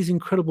all of these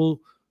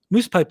incredible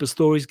newspaper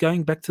stories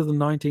going back to the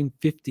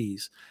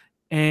 1950s.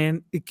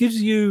 And it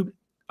gives you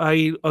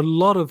a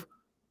lot of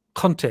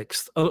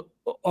context of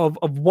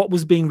what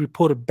was being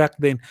reported back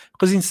then.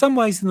 Because in some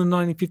ways in the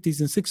 1950s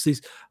and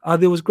 60s,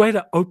 there was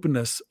greater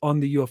openness on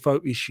the UFO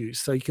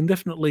issues. So you can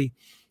definitely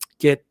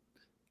get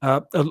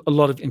a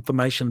lot of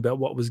information about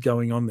what was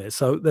going on there.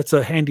 So that's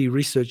a handy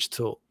research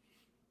tool.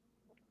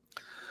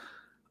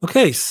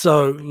 Okay,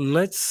 so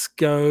let's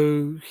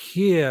go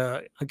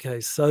here. Okay,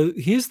 so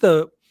here's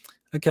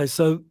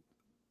so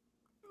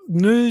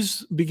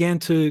news began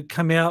to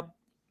come out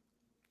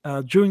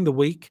during the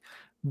week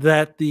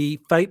that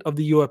the fate of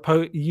the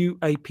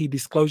UAP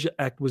Disclosure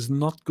Act was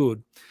not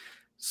good.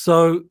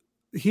 So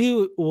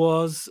here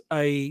was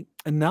a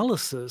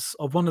analysis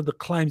of one of the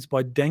claims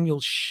by Daniel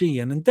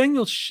Sheehan. And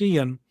Daniel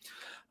Sheehan,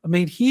 I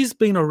mean, he's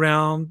been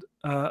around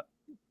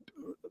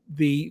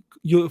the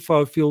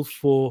UFO field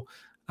for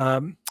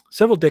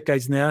several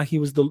decades now. He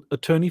was the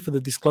attorney for the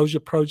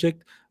Disclosure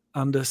Project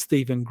under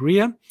Stephen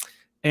Greer.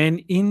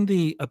 And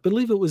I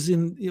believe it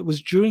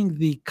was during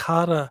the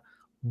Carter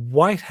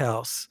White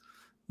House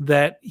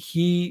that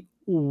he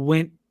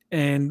went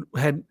and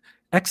had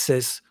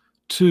access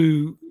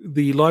to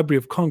the Library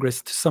of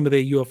Congress to some of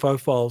their UFO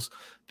files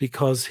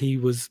because he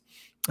was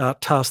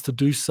tasked to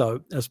do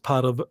so as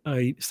part of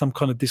some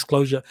kind of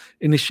disclosure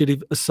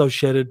initiative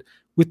associated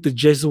with the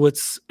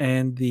Jesuits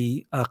and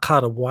the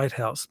Carter White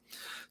House.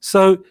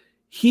 So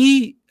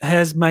he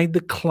has made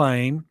the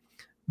claim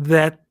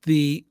that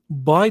the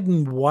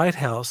Biden White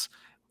House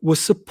was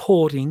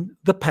supporting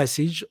the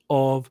passage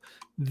of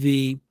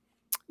the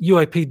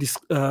UAP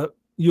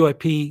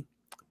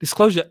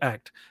Disclosure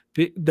Act,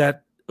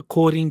 that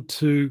according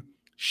to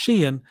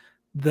Sheehan,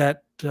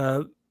 that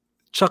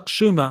Chuck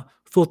Schumer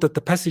thought that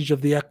the passage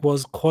of the act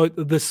was, quote,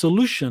 the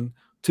solution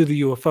to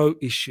the UFO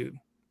issue.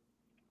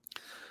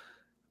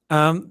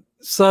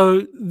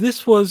 So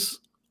this was,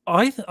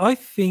 I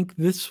think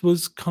this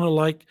was kind of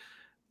like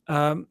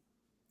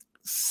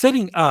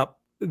setting up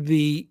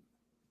the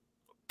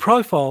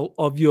profile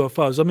of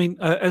UFOs. I mean,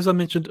 as I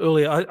mentioned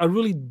earlier, I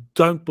really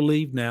don't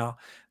believe now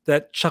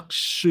that Chuck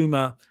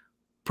Schumer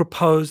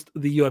proposed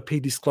the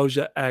UAP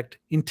Disclosure Act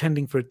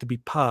intending for it to be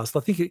passed. I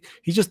think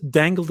he just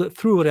dangled it,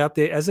 threw it out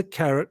there as a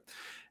carrot,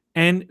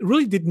 and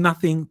really did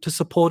nothing to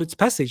support its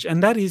passage.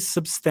 And that is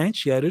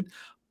substantiated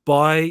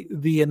by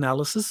the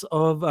analysis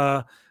of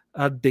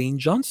Dean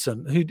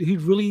Johnson, who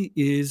really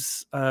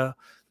is a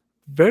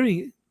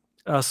very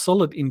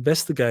solid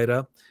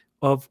investigator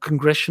of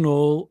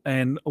congressional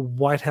and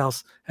White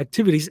House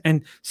activities.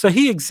 And so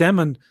he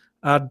examined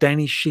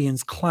Danny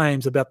Sheehan's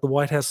claims about the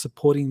White House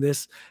supporting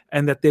this,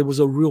 and that there was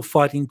a real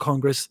fight in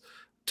Congress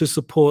to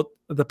support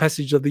the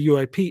passage of the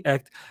UAP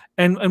Act.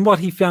 And what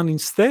he found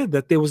instead,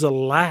 that there was a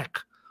lack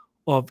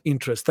of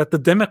interest, that the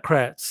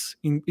Democrats,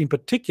 in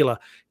particular,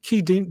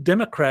 key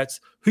Democrats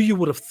who you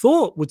would have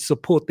thought would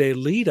support their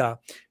leader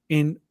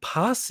in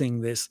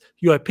passing this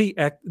UAP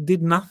Act,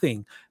 did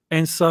nothing.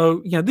 And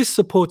so, this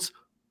supports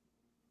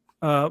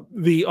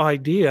the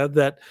idea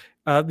that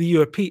the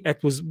UAP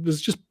Act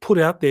was just put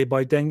out there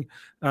by Chuck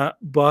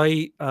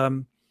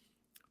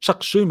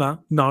Schumer,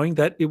 knowing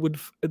that it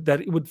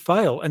would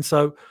fail. And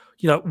so,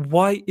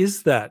 why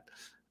is that?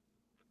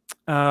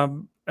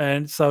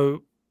 And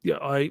so,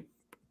 I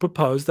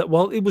proposed that,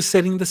 well, it was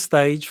setting the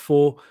stage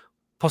for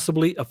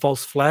possibly a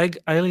false flag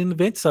alien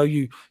event. So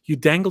you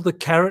dangle the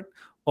carrot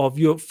of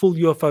your full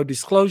UFO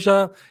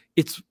disclosure.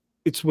 It's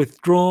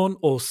withdrawn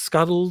or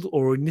scuttled,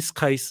 or in this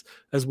case,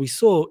 as we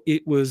saw,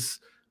 it was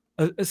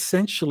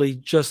essentially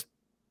just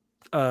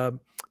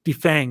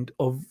defanged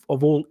of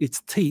all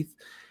its teeth,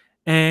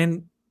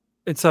 and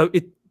so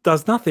it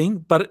does nothing.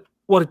 But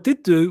what it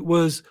did do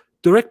was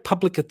direct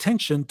public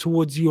attention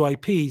towards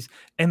UAPs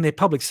and their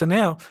public. So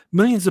now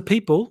millions of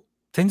people,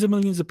 tens of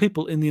millions of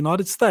people in the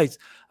United States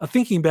are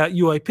thinking about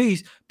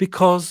UAPs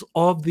because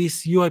of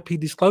this UAP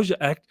Disclosure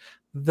Act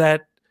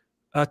that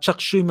Chuck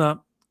Schumer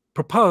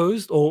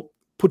proposed or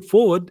put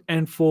forward,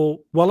 and for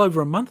well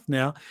over a month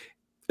now,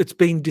 it's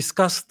been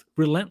discussed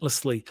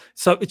relentlessly.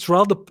 So it's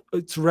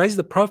raised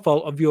the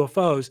profile of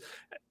UFOs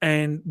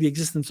and the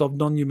existence of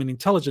non-human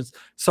intelligence.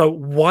 So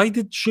why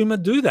did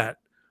Schumer do that?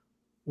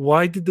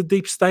 Why did the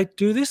deep state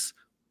do this?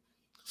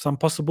 Some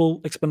possible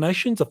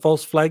explanations: a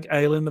false flag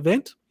alien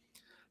event,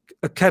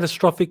 a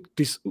catastrophic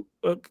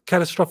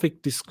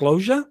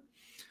disclosure,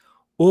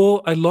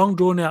 or a long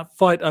drawn-out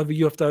fight over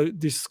UFO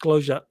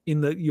disclosure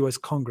in the US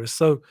Congress.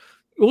 So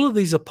all of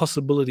these are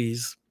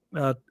possibilities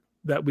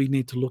that we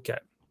need to look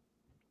at.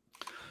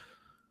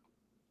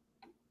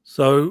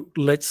 So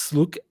let's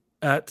look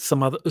at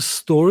some other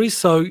stories.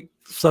 So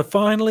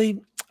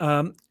finally,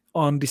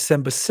 on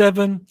December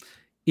 7,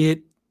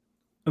 it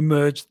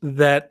emerged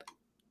that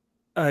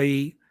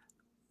a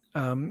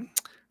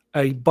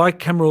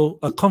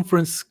bicameral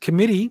conference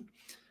committee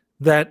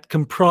that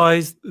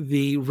comprised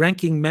the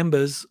ranking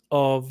members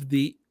of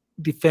the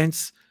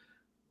Defense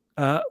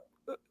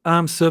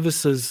Armed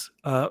Services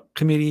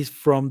committees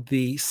from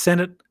the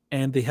Senate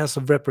and the House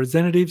of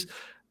Representatives,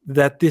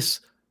 that this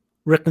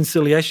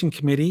reconciliation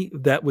committee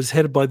that was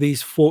headed by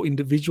these four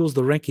individuals,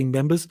 the ranking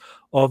members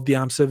of the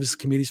armed services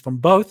committees from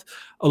both,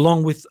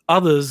 along with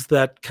others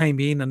that came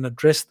in and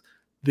addressed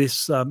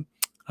this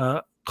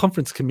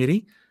conference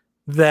committee,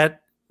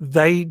 that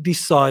they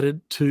decided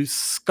to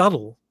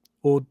scuttle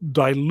or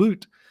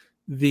dilute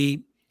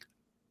the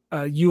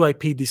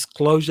UAP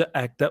Disclosure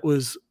Act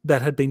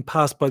that had been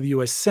passed by the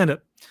US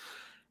Senate.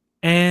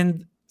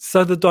 And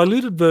so the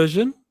diluted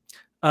version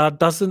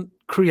doesn't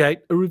create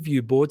a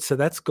review board, so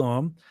that's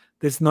gone.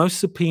 There's no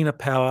subpoena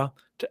power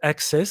to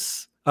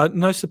access,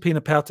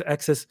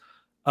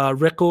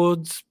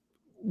 records,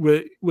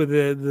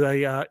 whether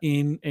they are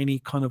in any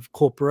kind of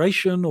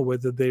corporation or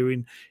whether they're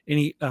in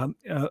any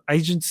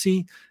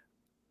agency.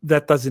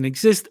 That doesn't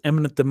exist.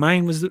 Eminent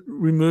domain was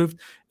removed.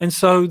 And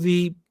so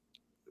the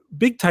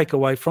big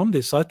takeaway from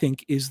this, I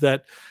think, is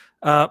that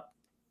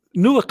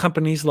newer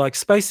companies like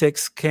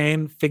SpaceX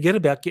can forget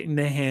about getting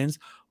their hands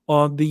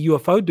on the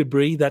UFO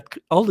debris that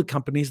older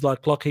companies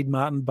like Lockheed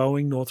Martin,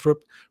 Boeing,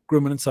 Northrop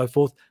Grumman, and so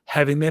forth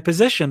have in their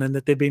possession, and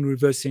that they've been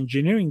reverse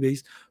engineering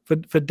these for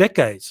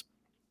decades.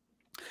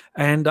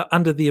 And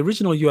under the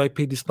original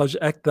UAP Disclosure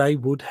Act, they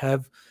would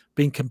have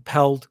been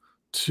compelled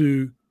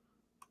to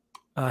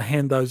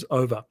hand those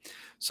over.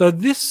 So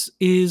this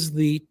is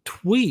the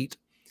tweet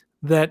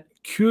that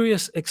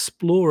Curious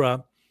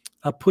Explorer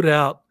put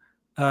out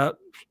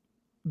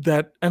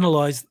that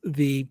analyzed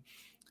the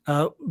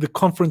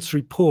conference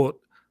report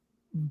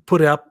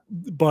put out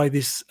by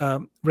this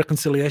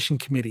reconciliation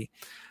committee.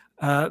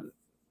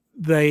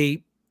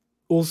 They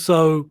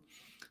also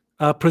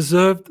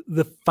preserved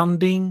the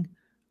funding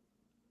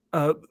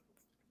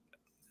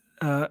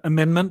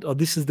amendment, or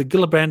this is the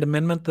Gillibrand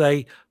Amendment.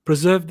 They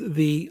preserved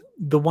the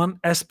one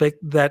aspect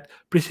that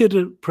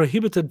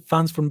prohibited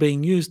funds from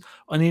being used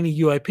on any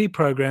UAP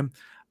program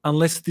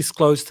unless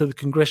disclosed to the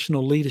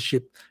congressional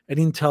leadership at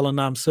Intel and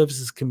Armed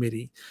Services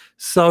Committee.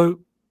 So,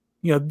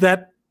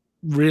 that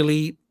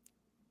really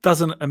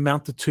doesn't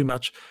amount to too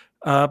much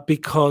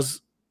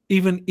because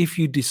even if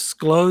you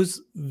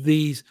disclose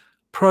these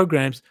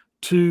programs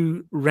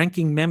to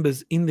ranking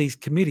members in these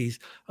committees,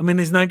 I mean,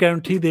 there's no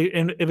guarantee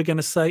they're ever going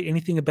to say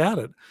anything about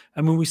it.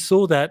 I mean, we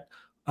saw that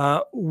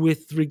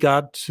with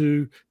regard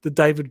to the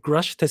David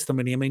Grush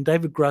testimony. I mean,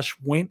 David Grush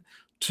went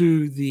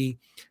to the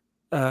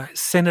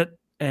Senate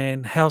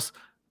and House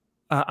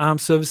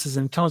Armed Services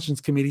and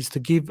Intelligence Committees to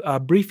give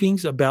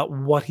briefings about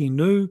what he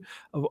knew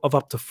of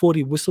up to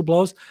 40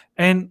 whistleblowers,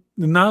 and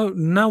no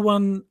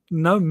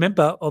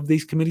member of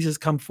these committees has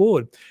come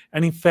forward.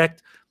 And in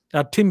fact,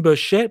 Tim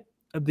Burchett,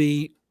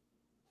 the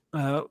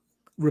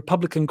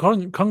Republican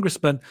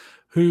congressman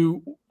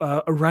who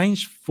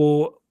arranged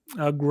for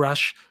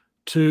Grush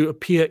to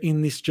appear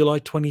in this July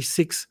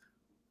 26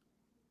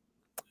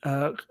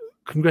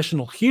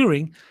 congressional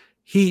hearing,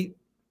 he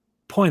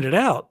pointed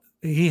out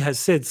he has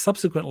said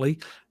subsequently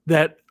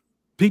that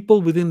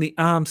people within the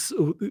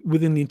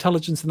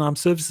intelligence and armed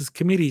services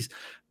committees,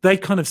 they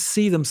kind of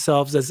see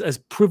themselves as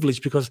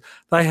privileged because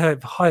they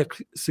have higher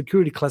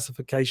security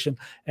classification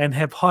and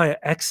have higher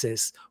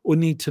access or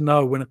need to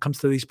know when it comes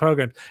to these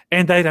programs,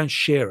 and they don't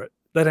share it.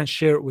 They don't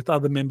share it with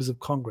other members of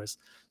Congress.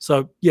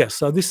 So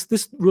so this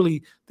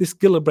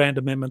Gillibrand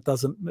amendment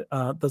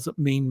doesn't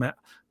mean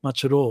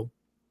much at all.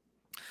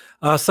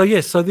 So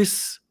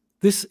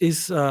this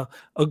is a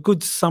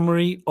good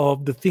summary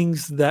of the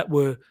things that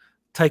were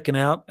taken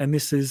out, and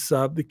this is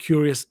the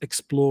Curious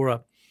Explorer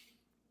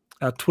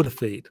Twitter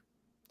feed.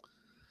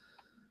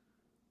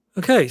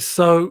 Okay,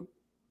 so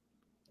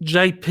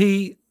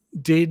JP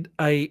did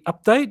a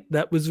update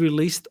that was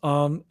released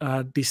on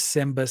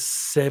December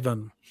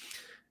 7.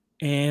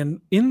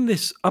 And in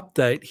this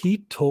update, he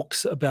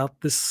talks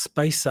about the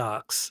space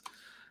arcs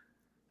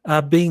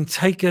being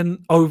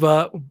taken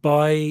over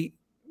by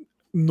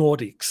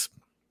Nordics.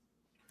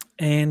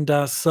 And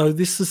so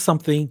this is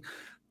something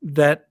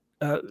that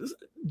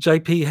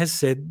JP has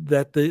said,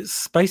 that the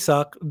space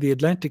arc, the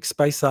Atlantic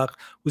space arc,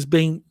 was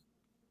being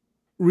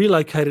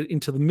relocated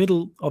into the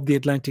middle of the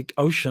Atlantic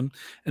Ocean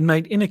and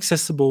made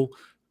inaccessible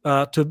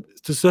to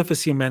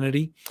surface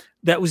humanity.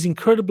 That was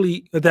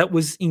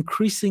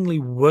increasingly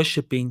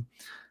worshipping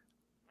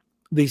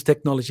these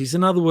technologies.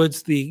 In other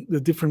words, the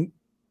different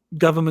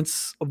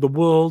governments of the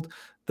world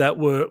that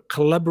were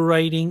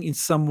collaborating in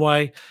some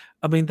way.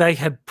 I mean, they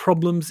had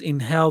problems in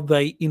how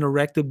they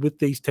interacted with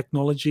these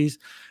technologies.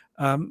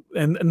 And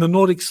the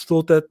Nordics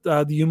thought that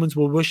the humans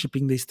were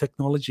worshipping these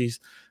technologies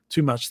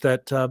too much.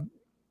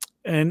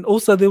 And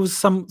also there was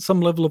some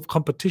level of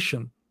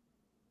competition.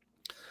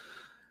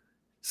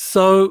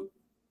 So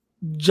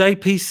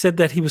JP said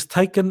that he was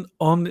taken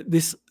on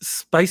this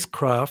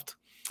spacecraft,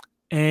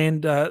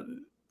 and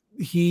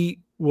he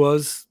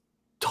was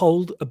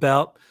told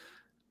about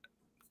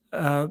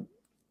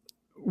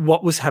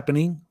what was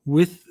happening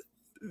with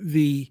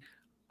the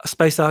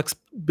space arcs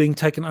being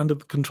taken under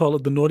the control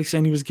of the Nordics,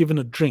 and he was given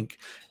a drink.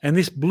 And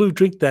this blue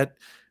drink that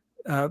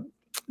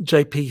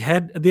JP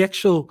had, the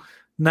actual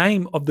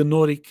name of the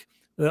Nordic,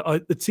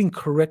 it's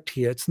incorrect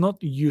here. It's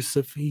not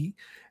Yusuf.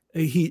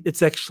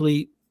 It's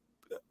actually,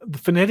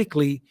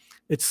 phonetically,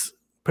 it's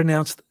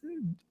pronounced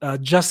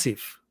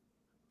Jasif,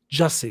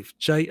 Jasif.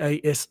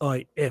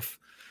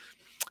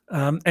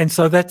 And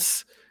so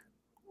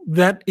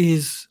that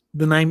is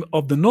the name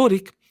of the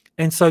Nordic.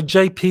 And so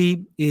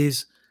JP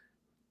is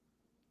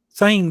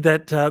saying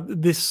that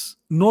this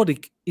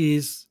Nordic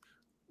is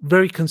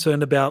very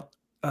concerned about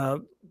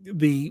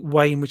the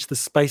way in which the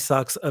space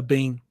arcs are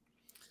being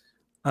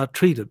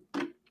treated,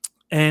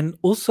 and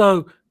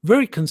also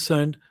very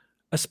concerned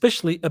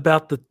especially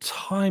about the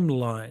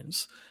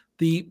timelines,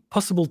 the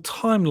possible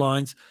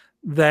timelines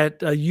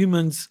that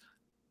humans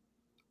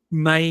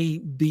may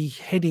be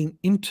heading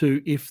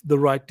into if the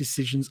right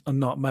decisions are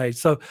not made.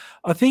 So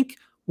I think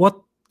what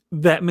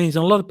that means,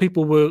 and a lot of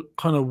people were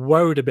kind of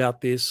worried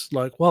about this,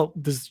 like, well,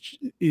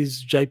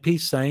 is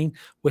JP saying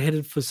we're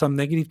headed for some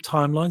negative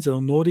timelines,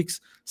 and the Nordics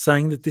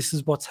saying that this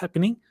is what's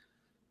happening?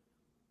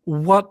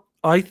 What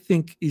I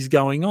think is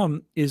going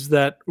on is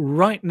that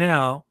right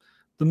now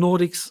the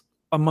Nordics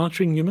are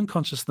monitoring human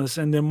consciousness,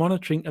 and they're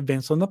monitoring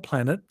events on the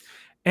planet,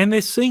 and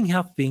they're seeing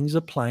how things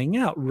are playing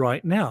out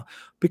right now,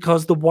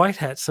 because the White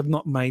Hats have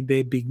not made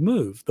their big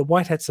move. The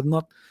White Hats have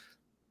not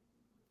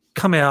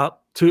come out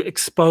to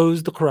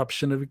expose the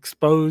corruption, have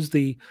exposed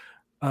the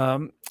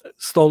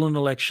stolen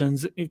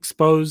elections,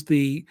 exposed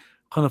the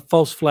kind of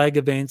false flag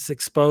events,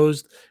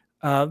 exposed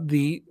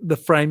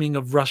the framing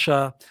of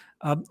Russia.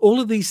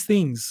 All of these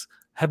things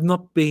have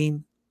not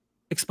been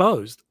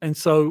exposed. And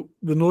so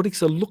the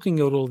Nordics are looking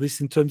at all this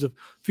in terms of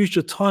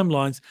future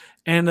timelines,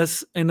 and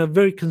are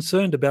very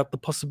concerned about the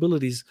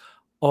possibilities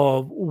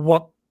of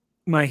what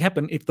may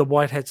happen if the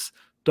White Hats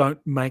don't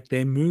make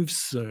their moves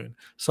soon.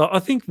 So I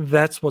think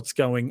that's what's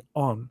going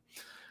on.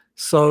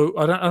 So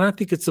I don't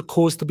think it's a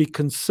cause to be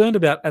concerned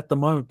about at the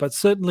moment, but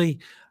certainly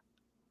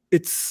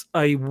it's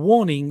a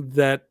warning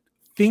that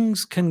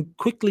things can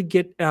quickly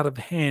get out of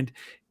hand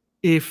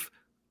if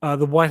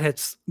the White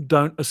Hats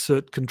don't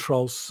assert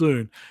control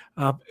soon.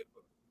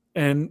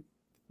 And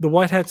the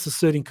White Hats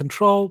asserting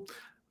control,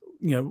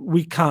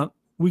 we can't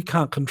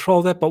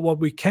control that, but what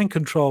we can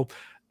control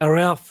are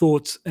our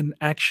thoughts and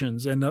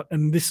actions. And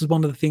this is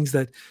one of the things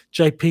that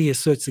JP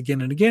asserts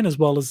again and again, as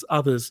well as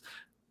others.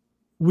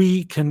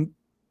 We can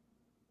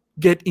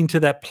get into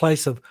that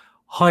place of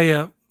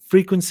higher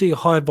frequency,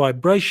 higher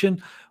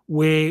vibration,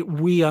 where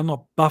we are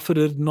not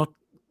buffeted, not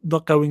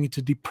going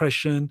into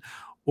depression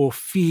or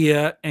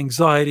fear,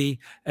 anxiety,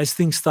 as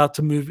things start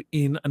to move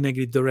in a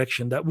negative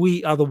direction. That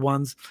we are the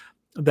ones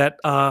that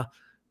are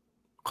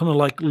kind of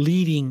like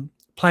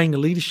playing a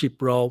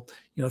leadership role,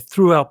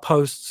 through our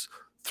posts,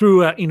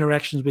 through our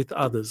interactions with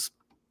others.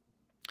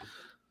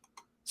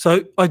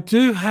 So I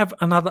do have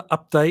another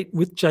update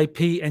with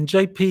JP, and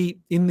JP,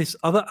 in this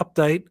other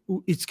update,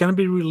 it's going to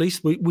be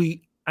released.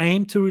 We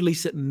aim to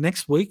release it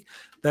next week.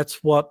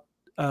 That's what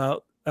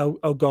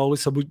our goal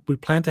is. So we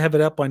plan to have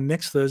it out by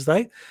next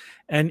Thursday.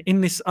 And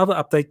in this other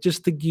update,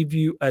 just to give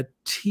you a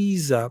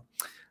teaser,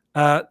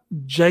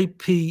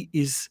 JP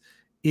is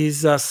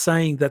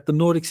saying that the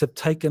Nordics have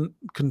taken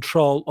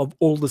control of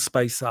all the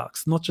space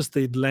arcs, not just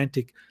the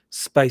Atlantic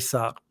space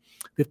arc.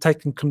 They've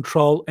taken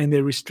control and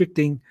they're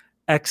restricting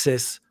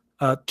access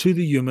to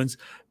the humans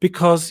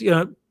because,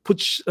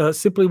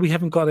 simply, we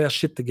haven't got our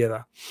shit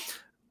together.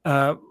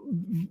 There's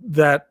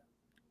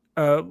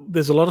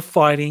a lot of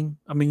fighting.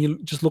 I mean, you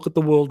just look at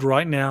the world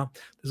right now.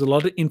 There's a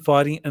lot of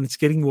infighting and it's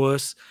getting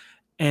worse.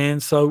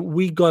 And so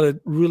we got to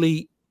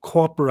really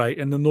cooperate,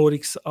 and the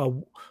Nordics are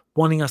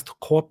wanting us to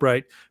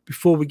cooperate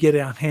before we get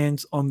our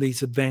hands on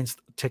these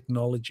advanced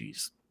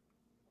technologies.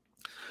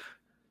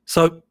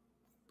 So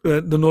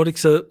the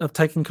Nordics have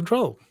taken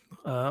control.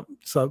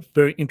 So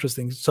very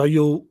interesting. So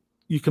you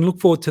can look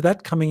forward to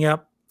that coming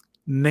out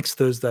next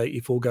Thursday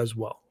if all goes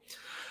well.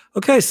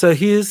 Okay, so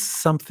here's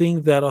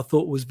something that I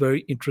thought was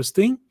very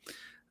interesting.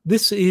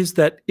 This is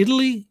that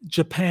Italy,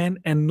 Japan,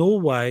 and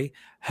Norway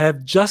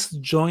have just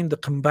joined the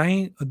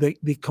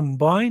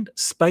Combined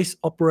Space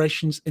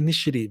Operations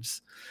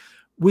Initiatives,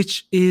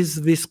 which is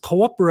this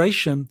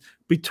cooperation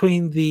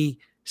between the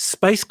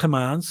space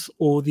commands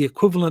or the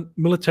equivalent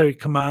military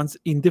commands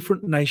in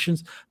different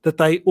nations, that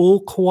they all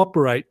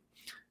cooperate.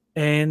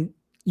 And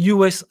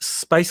US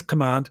Space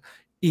Command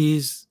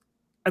is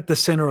at the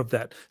center of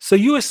that. So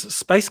US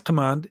Space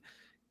Command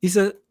is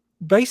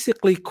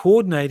basically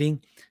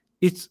coordinating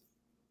its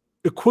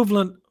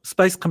equivalent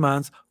space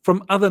commands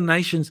from other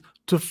nations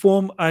to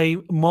form a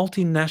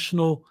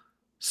multinational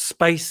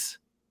space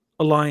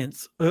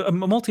alliance, a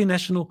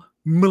multinational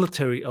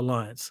military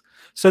alliance.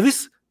 So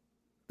this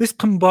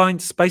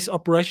Combined Space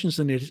Operations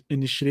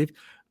Initiative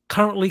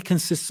currently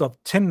consists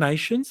of 10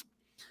 nations.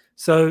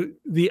 So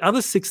the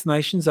other 6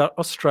 nations are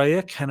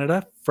Australia,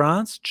 Canada,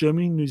 France,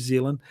 Germany, New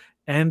Zealand,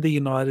 and the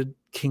United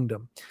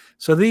Kingdom.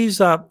 So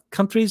these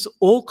countries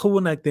all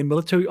coordinate their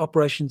military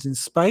operations in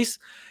space,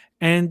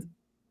 and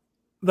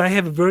they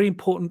have a very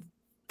important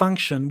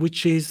function,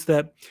 which is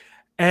that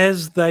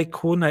as they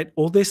coordinate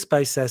all their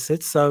space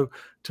assets, so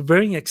to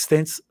varying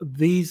extents,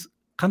 these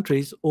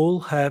countries all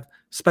have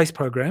space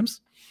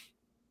programs,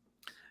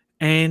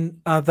 and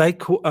they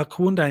are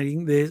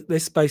coordinating their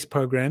space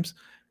programs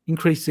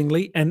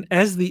increasingly. And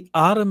as the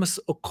Artemis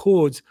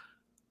Accords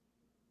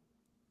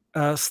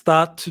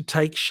start to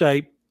take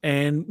shape,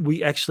 and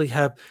we actually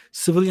have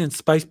civilian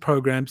space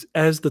programs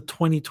as the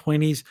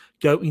 2020s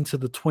go into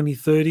the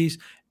 2030s,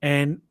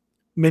 and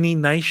many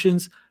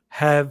nations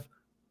have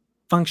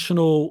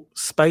functional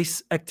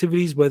space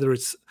activities, whether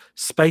it's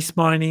space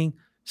mining,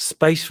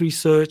 space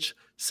research,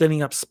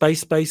 setting up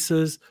space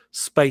bases,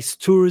 space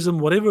tourism,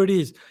 whatever it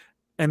is,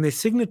 and they're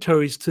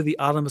signatories to the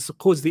Artemis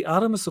Accords. The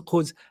Artemis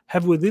Accords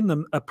have within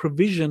them a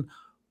provision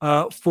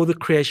for the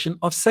creation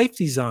of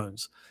safety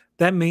zones.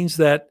 That means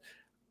that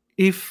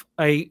if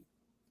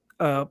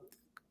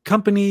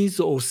companies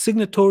or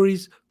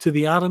signatories to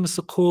the Artemis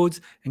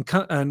Accords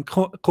and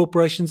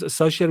corporations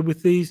associated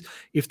with these,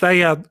 if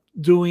they are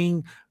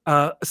doing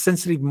a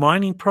sensitive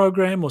mining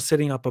program or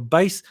setting up a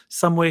base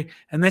somewhere,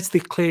 and that's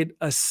declared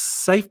a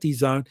safety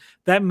zone,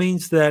 that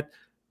means that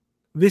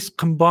this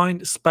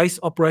Combined Space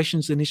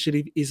Operations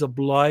Initiative is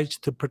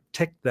obliged to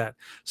protect that.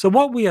 So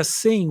what we are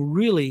seeing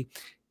really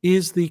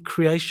is the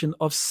creation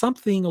of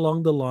something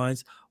along the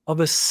lines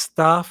of a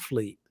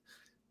Starfleet,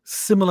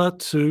 similar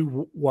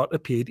to what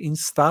appeared in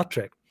Star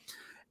Trek.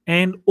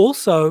 And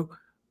also,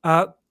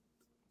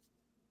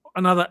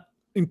 another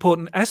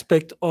important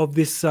aspect of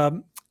this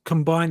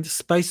Combined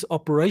Space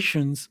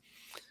Operations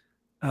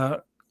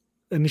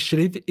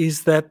Initiative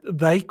is that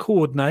they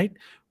coordinate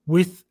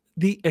with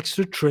the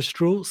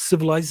extraterrestrial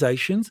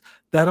civilizations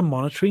that are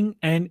monitoring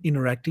and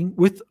interacting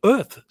with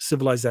Earth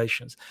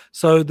civilizations.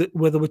 So that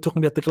whether we're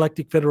talking about the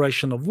Galactic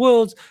Federation of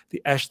Worlds,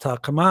 the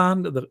Ashtar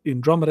Command, the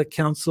Andromeda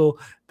Council,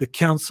 the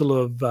Council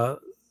of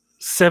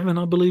Seven,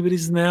 I believe it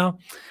is now,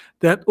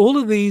 that all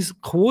of these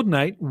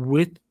coordinate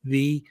with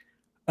the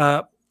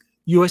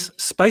US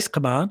Space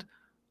Command,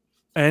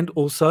 and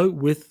also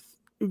with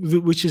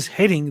which is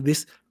heading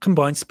this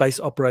Combined Space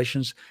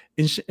Operations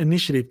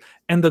Initiative.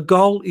 And the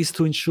goal is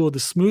to ensure the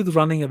smooth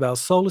running of our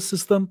solar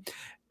system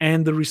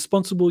and the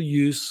responsible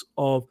use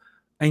of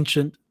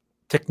ancient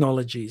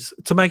technologies,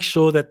 to make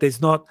sure that there's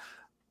not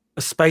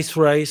a space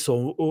race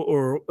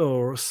or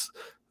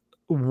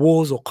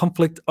wars or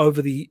conflict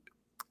over the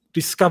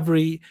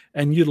discovery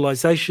and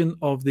utilization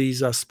of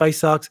these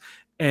space arcs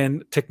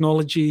and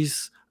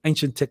technologies,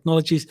 ancient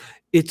technologies.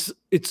 It's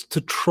to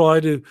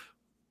try to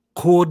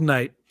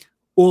coordinate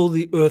all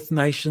the Earth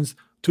nations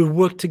to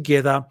work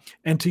together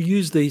and to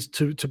use these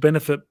to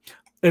benefit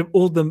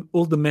all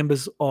the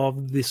members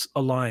of this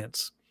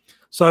alliance.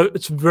 So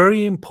it's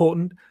very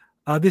important.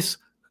 This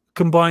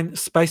Combined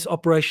Space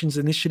Operations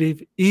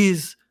Initiative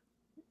is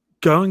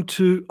going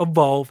to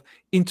evolve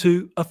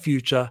into a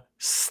future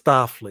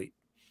Starfleet,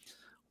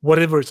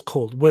 whatever it's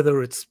called,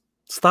 whether it's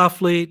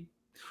Starfleet,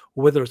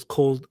 or whether it's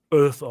called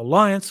Earth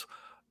Alliance.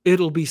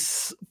 it'll be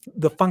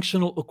the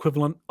functional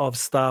equivalent of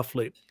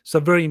Starfleet. So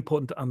very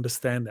important to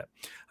understand that.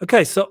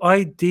 Okay, so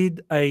I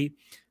did a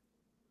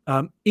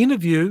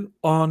interview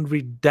on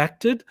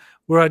Redacted,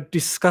 where I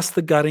discussed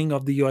the gutting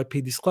of the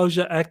UAP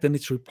Disclosure Act and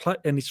its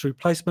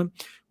replacement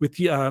with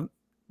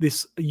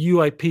this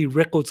UAP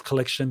records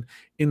collection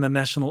in the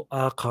National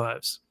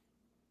Archives.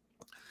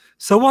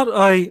 So what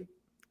I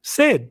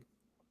said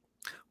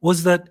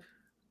was that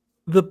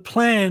the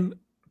plan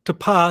to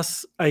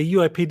pass a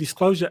UAP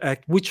Disclosure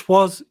Act, which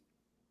was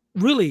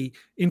really,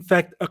 in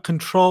fact, a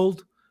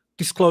controlled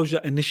disclosure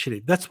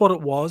initiative. That's what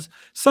it was.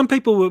 Some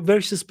people were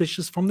very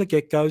suspicious from the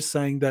get-go,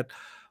 saying that,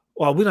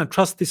 well, we don't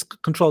trust this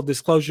controlled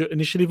disclosure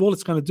initiative. All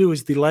it's going to do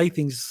is delay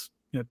things,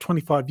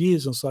 25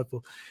 years and so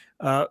forth.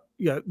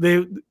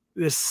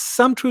 There's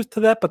some truth to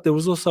that, but there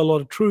was also a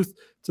lot of truth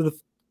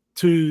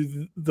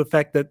to the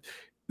fact that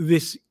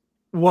this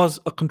was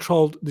a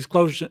controlled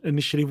disclosure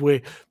initiative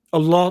where a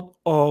lot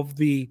of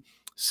the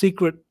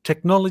secret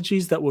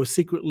technologies that were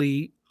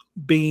secretly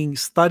being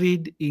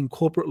studied in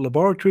corporate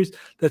laboratories,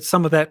 that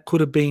some of that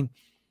could have been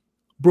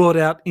brought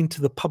out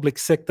into the public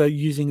sector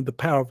using the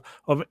power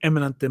of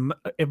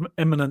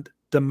eminent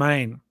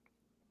domain.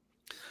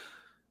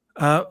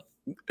 And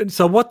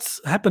so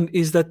what's happened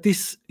is that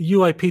this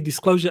UAP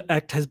Disclosure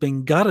Act has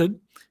been gutted,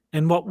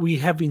 and what we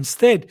have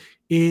instead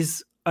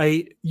is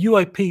a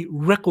UAP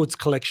records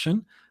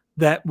collection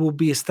that will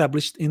be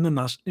established in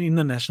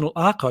the National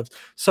Archives.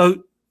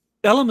 So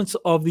elements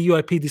of the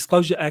UAP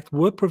Disclosure Act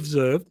were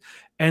preserved,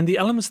 and the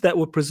elements that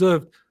were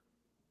preserved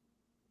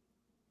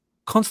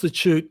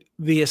constitute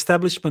the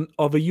establishment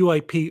of a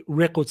UAP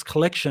records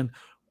collection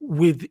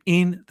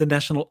within the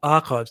National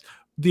Archives.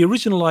 The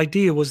original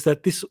idea was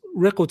that this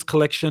records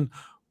collection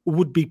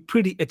would be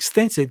pretty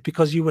extensive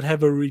because you would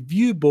have a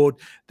review board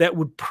that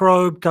would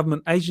probe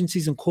government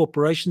agencies and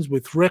corporations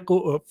with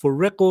for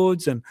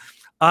records and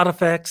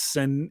artifacts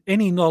and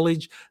any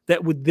knowledge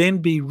that would then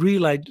be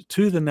relayed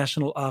to the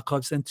National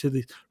Archives and to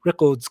the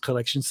records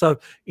collection. So,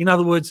 in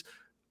other words,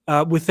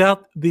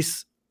 without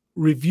this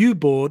review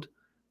board,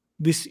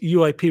 this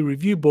UAP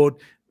review board,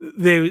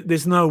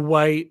 there's no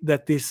way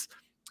that this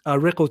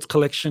records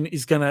collection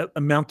is going to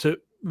amount to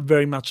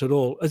very much at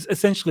all.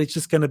 Essentially, it's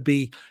just going to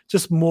be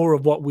just more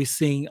of what we're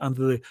seeing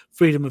under the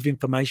Freedom of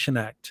Information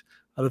Act.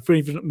 The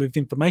Freedom of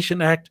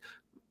Information Act,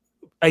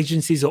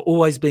 agencies are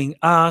always being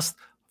asked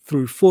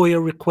through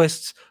FOIA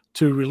requests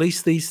to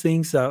release these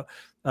things.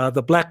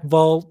 The Black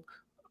Vault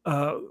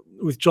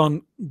with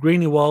John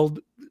Greenewald,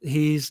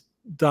 he's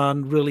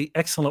done really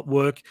excellent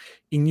work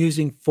in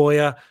using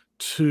FOIA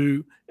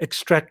to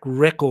extract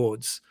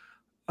records,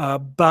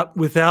 but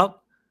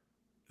without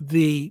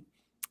the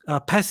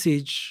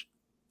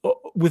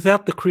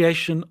without the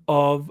creation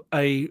of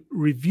a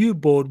review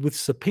board with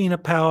subpoena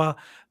power,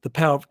 the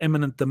power of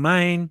eminent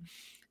domain,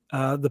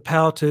 the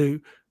power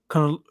to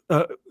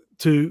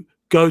to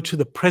go to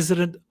the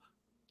president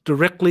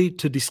directly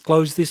to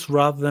disclose this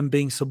rather than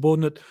being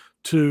subordinate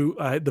to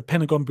the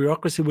Pentagon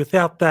bureaucracy.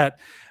 Without that,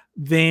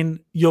 then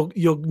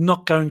you're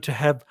not going to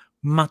have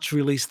much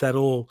released at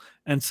all.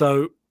 And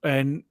so,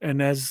 and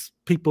as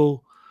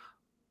people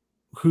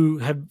who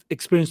have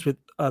experience with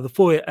the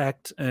FOIA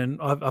Act, and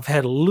I've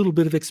had a little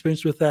bit of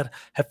experience with that,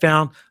 have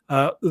found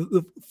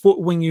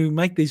when you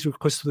make these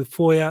requests with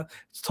FOIA,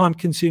 it's time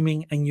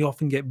consuming and you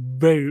often get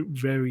very,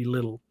 very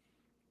little.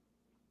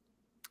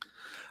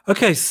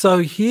 Okay, so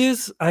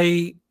here's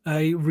a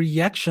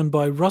reaction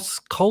by Ross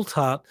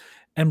Coulthart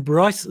and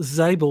Bryce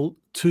Zabel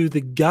to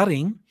the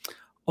gutting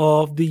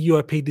of the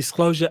UAP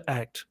Disclosure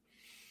Act.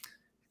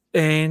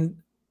 And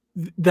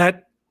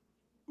that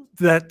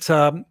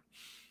the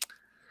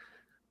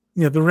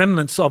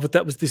remnants of it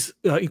that was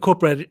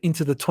incorporated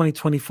into the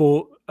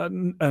 2024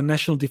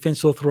 National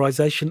Defense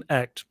Authorization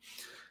Act.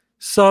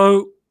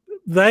 So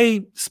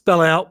they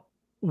spell out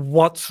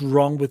what's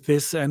wrong with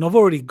this, and I've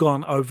already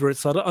gone over it,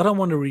 so I don't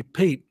want to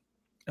repeat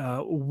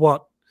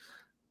what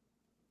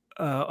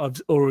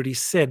I've already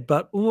said.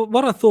 But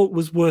what I thought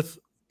was worth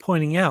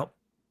pointing out,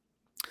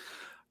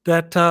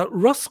 that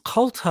Ross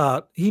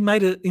Coulthart, he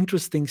made an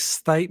interesting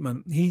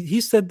statement.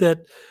 He said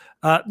that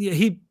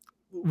he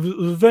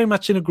was very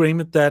much in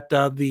agreement that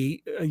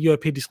the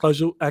UAP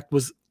Disclosure Act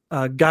was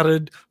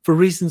gutted for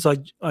reasons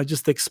I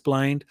just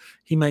explained.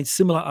 He made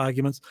similar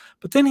arguments,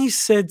 but then he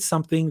said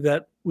something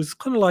that was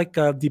kind of like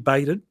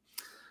debated,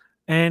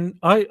 and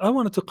I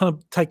wanted to kind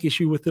of take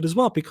issue with it as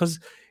well, because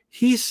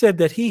he said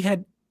that he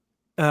had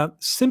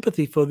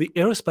sympathy for the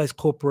aerospace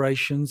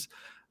corporations'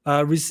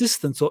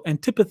 resistance or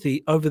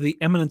antipathy over the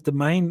eminent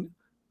domain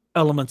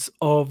elements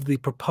of the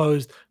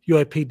proposed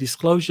UAP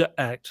Disclosure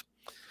Act,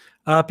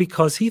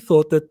 because he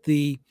thought that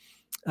the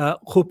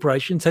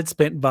corporations had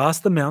spent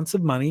vast amounts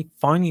of money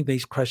finding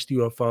these crashed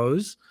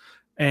UFOs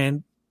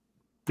and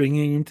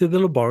bringing them into the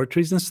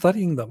laboratories and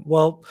studying them.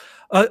 Well,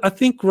 I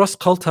think Ross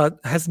Coulthart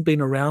hasn't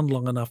been around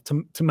long enough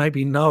to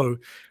maybe know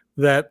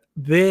that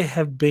there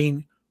have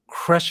been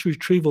crash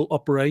retrieval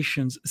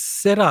operations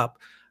set up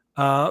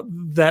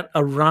that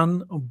are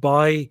run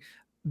by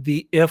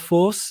the Air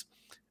Force,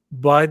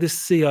 by the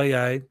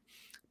CIA,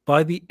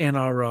 by the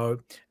NRO,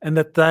 and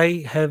that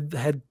they have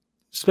had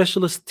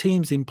specialist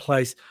teams in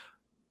place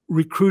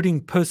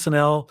recruiting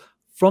personnel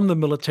from the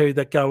military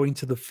that go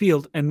into the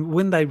field. And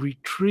when they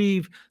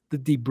retrieve the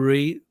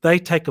debris, they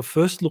take a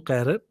first look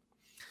at it.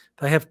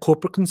 They have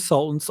corporate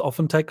consultants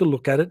often take a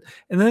look at it,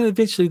 and then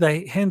eventually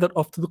they hand it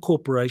off to the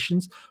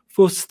corporations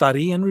for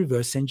study and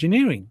reverse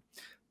engineering.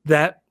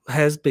 That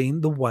has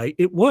been the way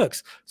it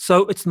works.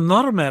 So it's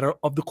not a matter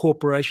of the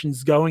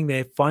corporations going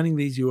there, finding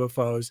these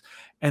UFOs,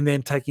 and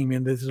then taking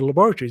them into the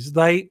laboratories.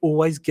 They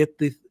always get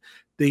the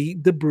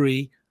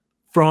debris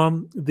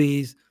from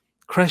these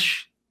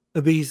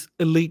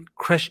elite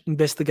crash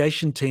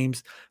investigation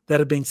teams that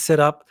have been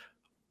set up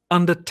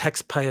under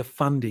taxpayer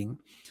funding,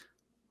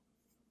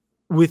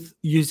 with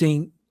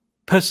using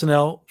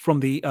personnel from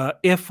the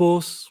Air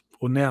Force,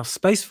 or now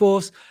Space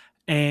Force,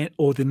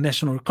 or the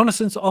National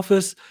Reconnaissance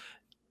Office,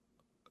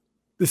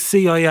 the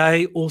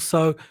CIA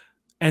also,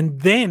 and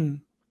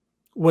then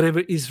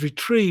whatever is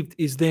retrieved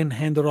is then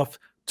handed off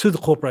to the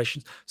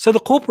corporations. So the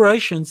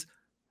corporations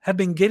have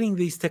been getting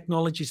these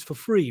technologies for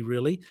free,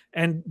 really,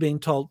 and being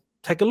told,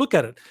 take a look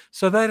at it.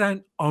 So they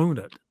don't own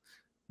it.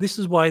 This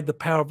is why the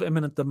power of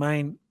eminent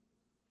domain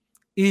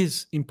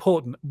is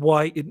important,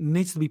 why it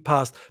needs to be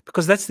passed,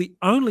 because that's the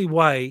only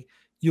way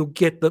you'll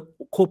get the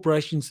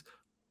corporations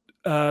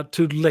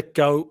to let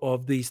go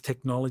of these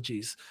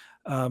technologies.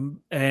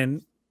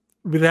 And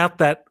without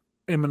that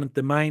eminent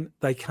domain,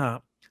 they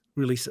can't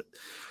release it.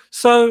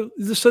 So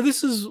this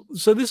is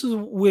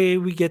where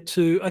we get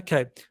to,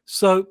 okay,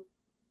 so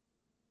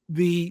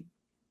the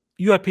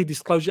UAP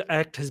Disclosure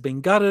Act has been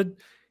gutted.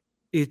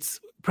 It's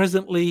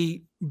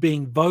presently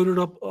being voted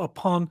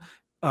upon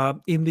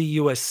in the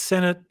US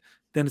Senate.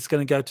 Then it's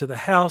going to go to the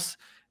House,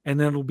 and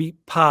then it'll be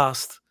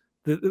passed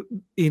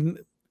in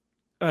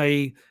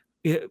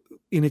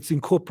its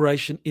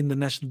incorporation in the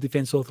National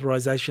Defense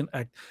Authorization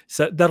Act.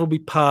 So that'll be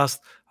passed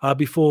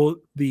before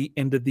the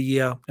end of the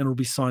year, and it'll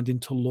be signed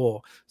into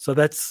law. So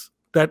that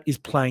is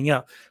playing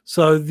out.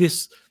 So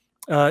this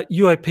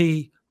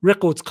UAP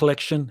records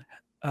collection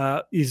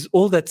is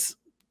all that's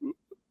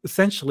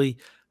essentially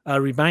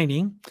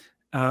remaining.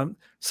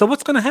 So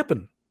what's going to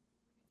happen?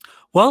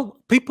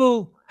 Well,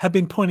 people have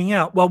been pointing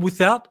out, well,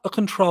 without a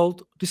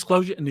controlled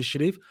disclosure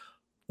initiative,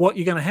 what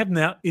you're going to have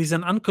now is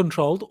an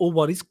uncontrolled, or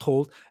what is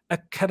called a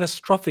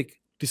catastrophic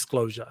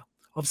disclosure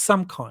of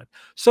some kind.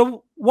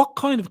 So what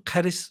kind of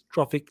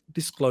catastrophic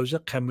disclosure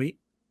can we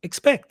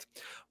expect?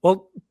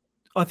 Well,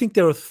 I think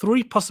there are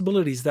three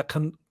possibilities that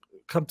can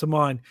come to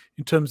mind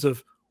in terms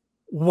of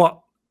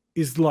what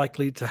is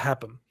likely to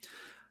happen.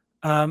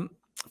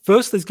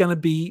 First, there's going to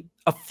be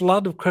a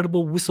flood of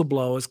credible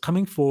whistleblowers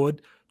coming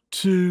forward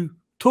to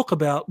talk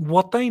about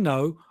what they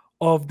know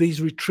of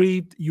these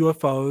retrieved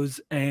UFOs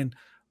and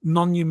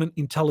non-human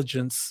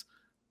intelligence,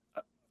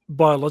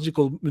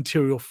 biological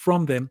material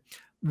from them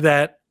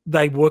that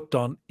they worked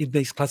on in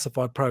these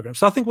classified programs.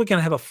 So I think we're going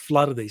to have a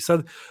flood of these.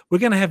 So we're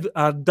going to have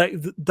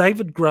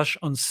David Grush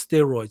on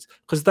steroids,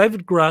 because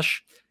David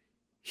Grush,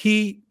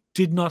 he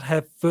did not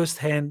have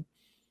firsthand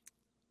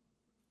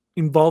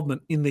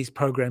involvement in these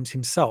programs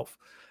himself.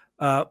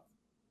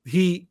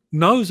 He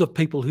knows of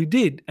people who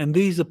did, and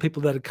these are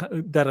people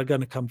that are going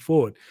to come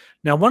forward.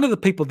 Now, one of the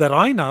people that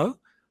I know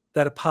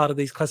that are part of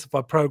these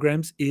classified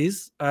programs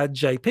is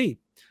JP,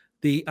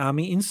 the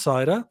Army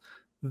insider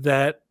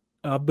that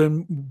I've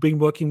been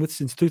working with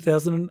since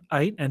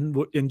 2008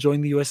 and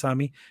joined the US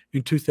Army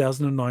in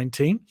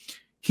 2019.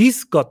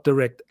 He's got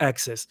direct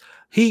access.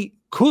 He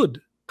could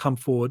come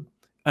forward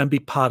and be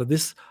part of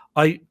this.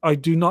 I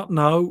do not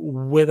know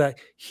whether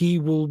he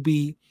will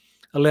be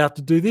allowed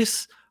to do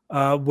this,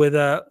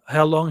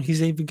 how long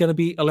he's even going to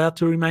be allowed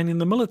to remain in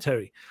the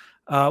military.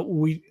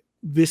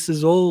 This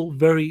is all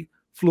very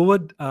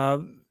fluid.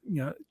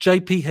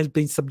 JP has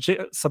been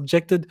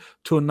subjected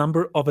to a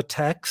number of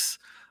attacks.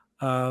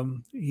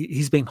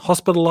 He's been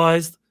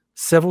hospitalized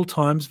several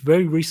times,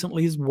 very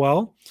recently as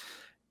well.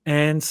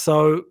 And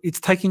so it's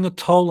taking a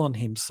toll on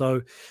him.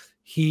 So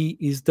he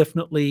is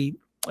definitely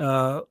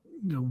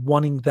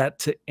wanting that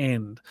to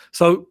end.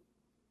 So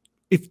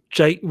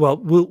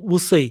we'll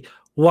see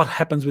what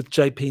happens with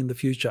JP in the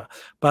future.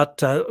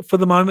 But for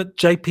the moment,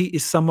 JP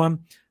is someone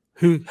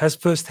who has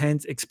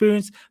first-hand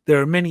experience.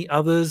 There are many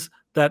others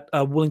that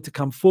are willing to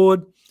come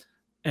forward.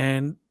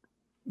 And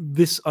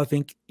this, I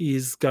think,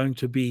 is going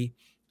to be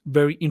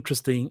very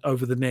interesting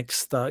over the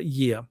next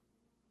year.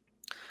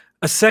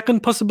 A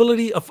second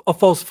possibility of a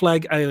false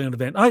flag alien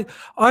event.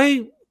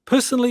 I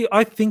personally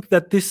think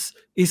that this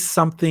is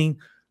something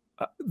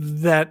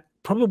that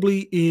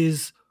probably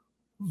is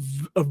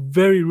a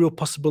very real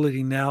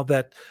possibility now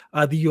that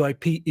the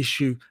UAP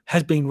issue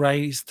has been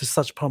raised to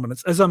such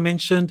prominence. As I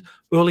mentioned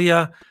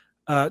earlier,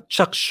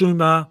 Chuck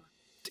Schumer,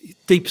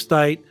 deep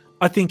state,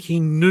 I think he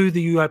knew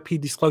the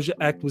UAP Disclosure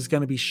Act was going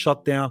to be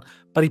shot down,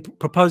 but he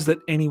proposed it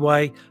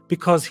anyway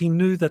because he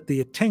knew that the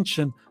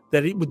attention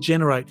that it would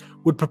generate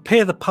would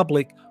prepare the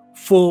public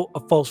for a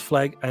false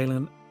flag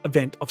alien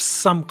event of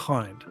some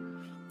kind.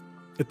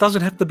 It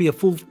doesn't have to be a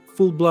full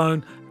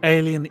full-blown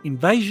alien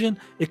invasion.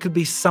 It could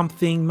be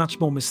something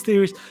much more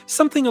mysterious,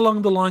 something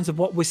along the lines of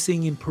what we're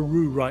seeing in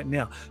Peru right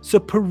now.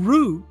 So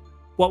Peru,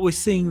 what we're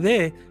seeing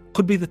there,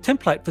 could be the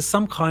template for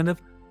some kind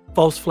of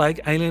false flag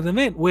alien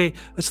event where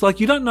it's like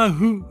you don't know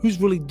who's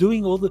really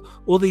doing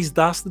all these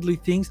dastardly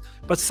things,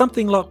 but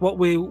something like what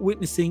we're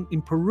witnessing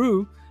in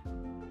Peru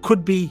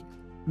could be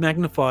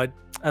magnified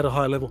at a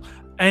high level.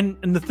 And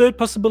the third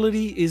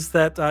possibility is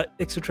that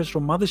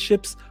extraterrestrial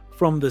motherships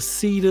from the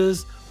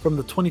Cedars, from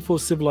the 24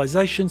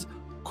 civilizations,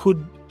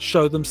 could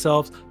show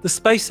themselves. The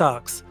space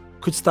arcs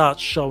could start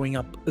showing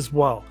up as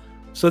well.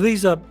 So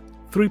these are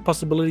three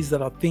possibilities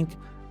that I think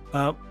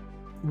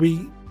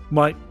we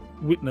might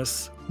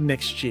witness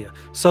next year.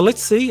 So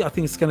let's see. I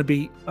think it's going to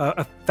be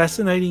a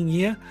fascinating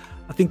year.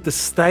 I think the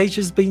stage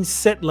has been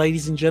set,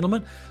 ladies and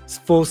gentlemen,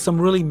 for some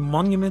really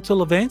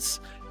monumental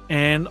events.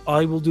 And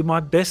I will do my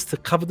best to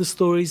cover the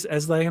stories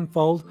as they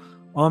unfold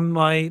on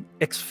my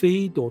X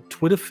feed or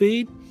Twitter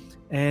feed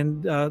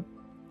and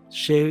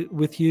share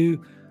with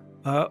you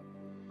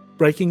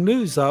breaking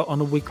news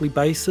on a weekly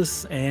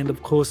basis. And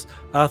of course,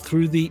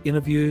 through the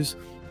interviews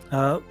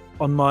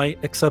on my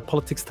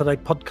Exopolitics Today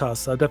podcast.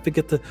 So don't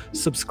forget to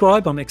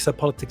subscribe on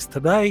Exopolitics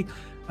Today.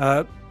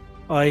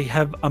 I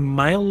have a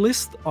mail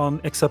list on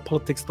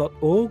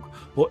exopolitics.org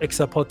or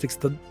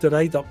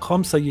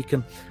exopoliticstoday.com, so you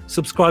can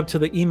subscribe to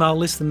the email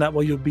list, and that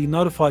way you'll be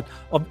notified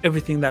of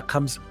everything that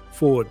comes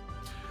forward.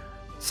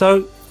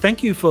 So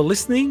thank you for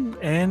listening,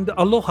 and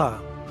aloha.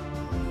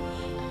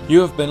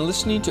 You have been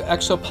listening to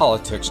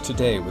Exopolitics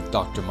Today with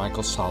Dr.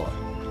 Michael Salla.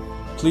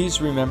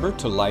 Please remember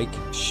to like,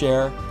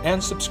 share,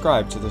 and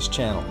subscribe to this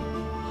channel.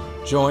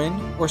 Join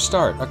or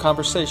start a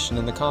conversation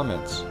in the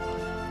comments.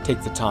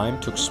 Take the time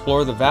to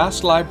explore the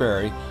vast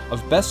library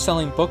of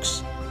best-selling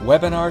books,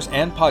 webinars,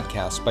 and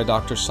podcasts by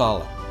Dr.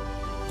 Salla.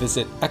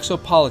 Visit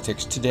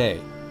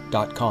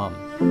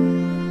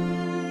exopoliticstoday.com.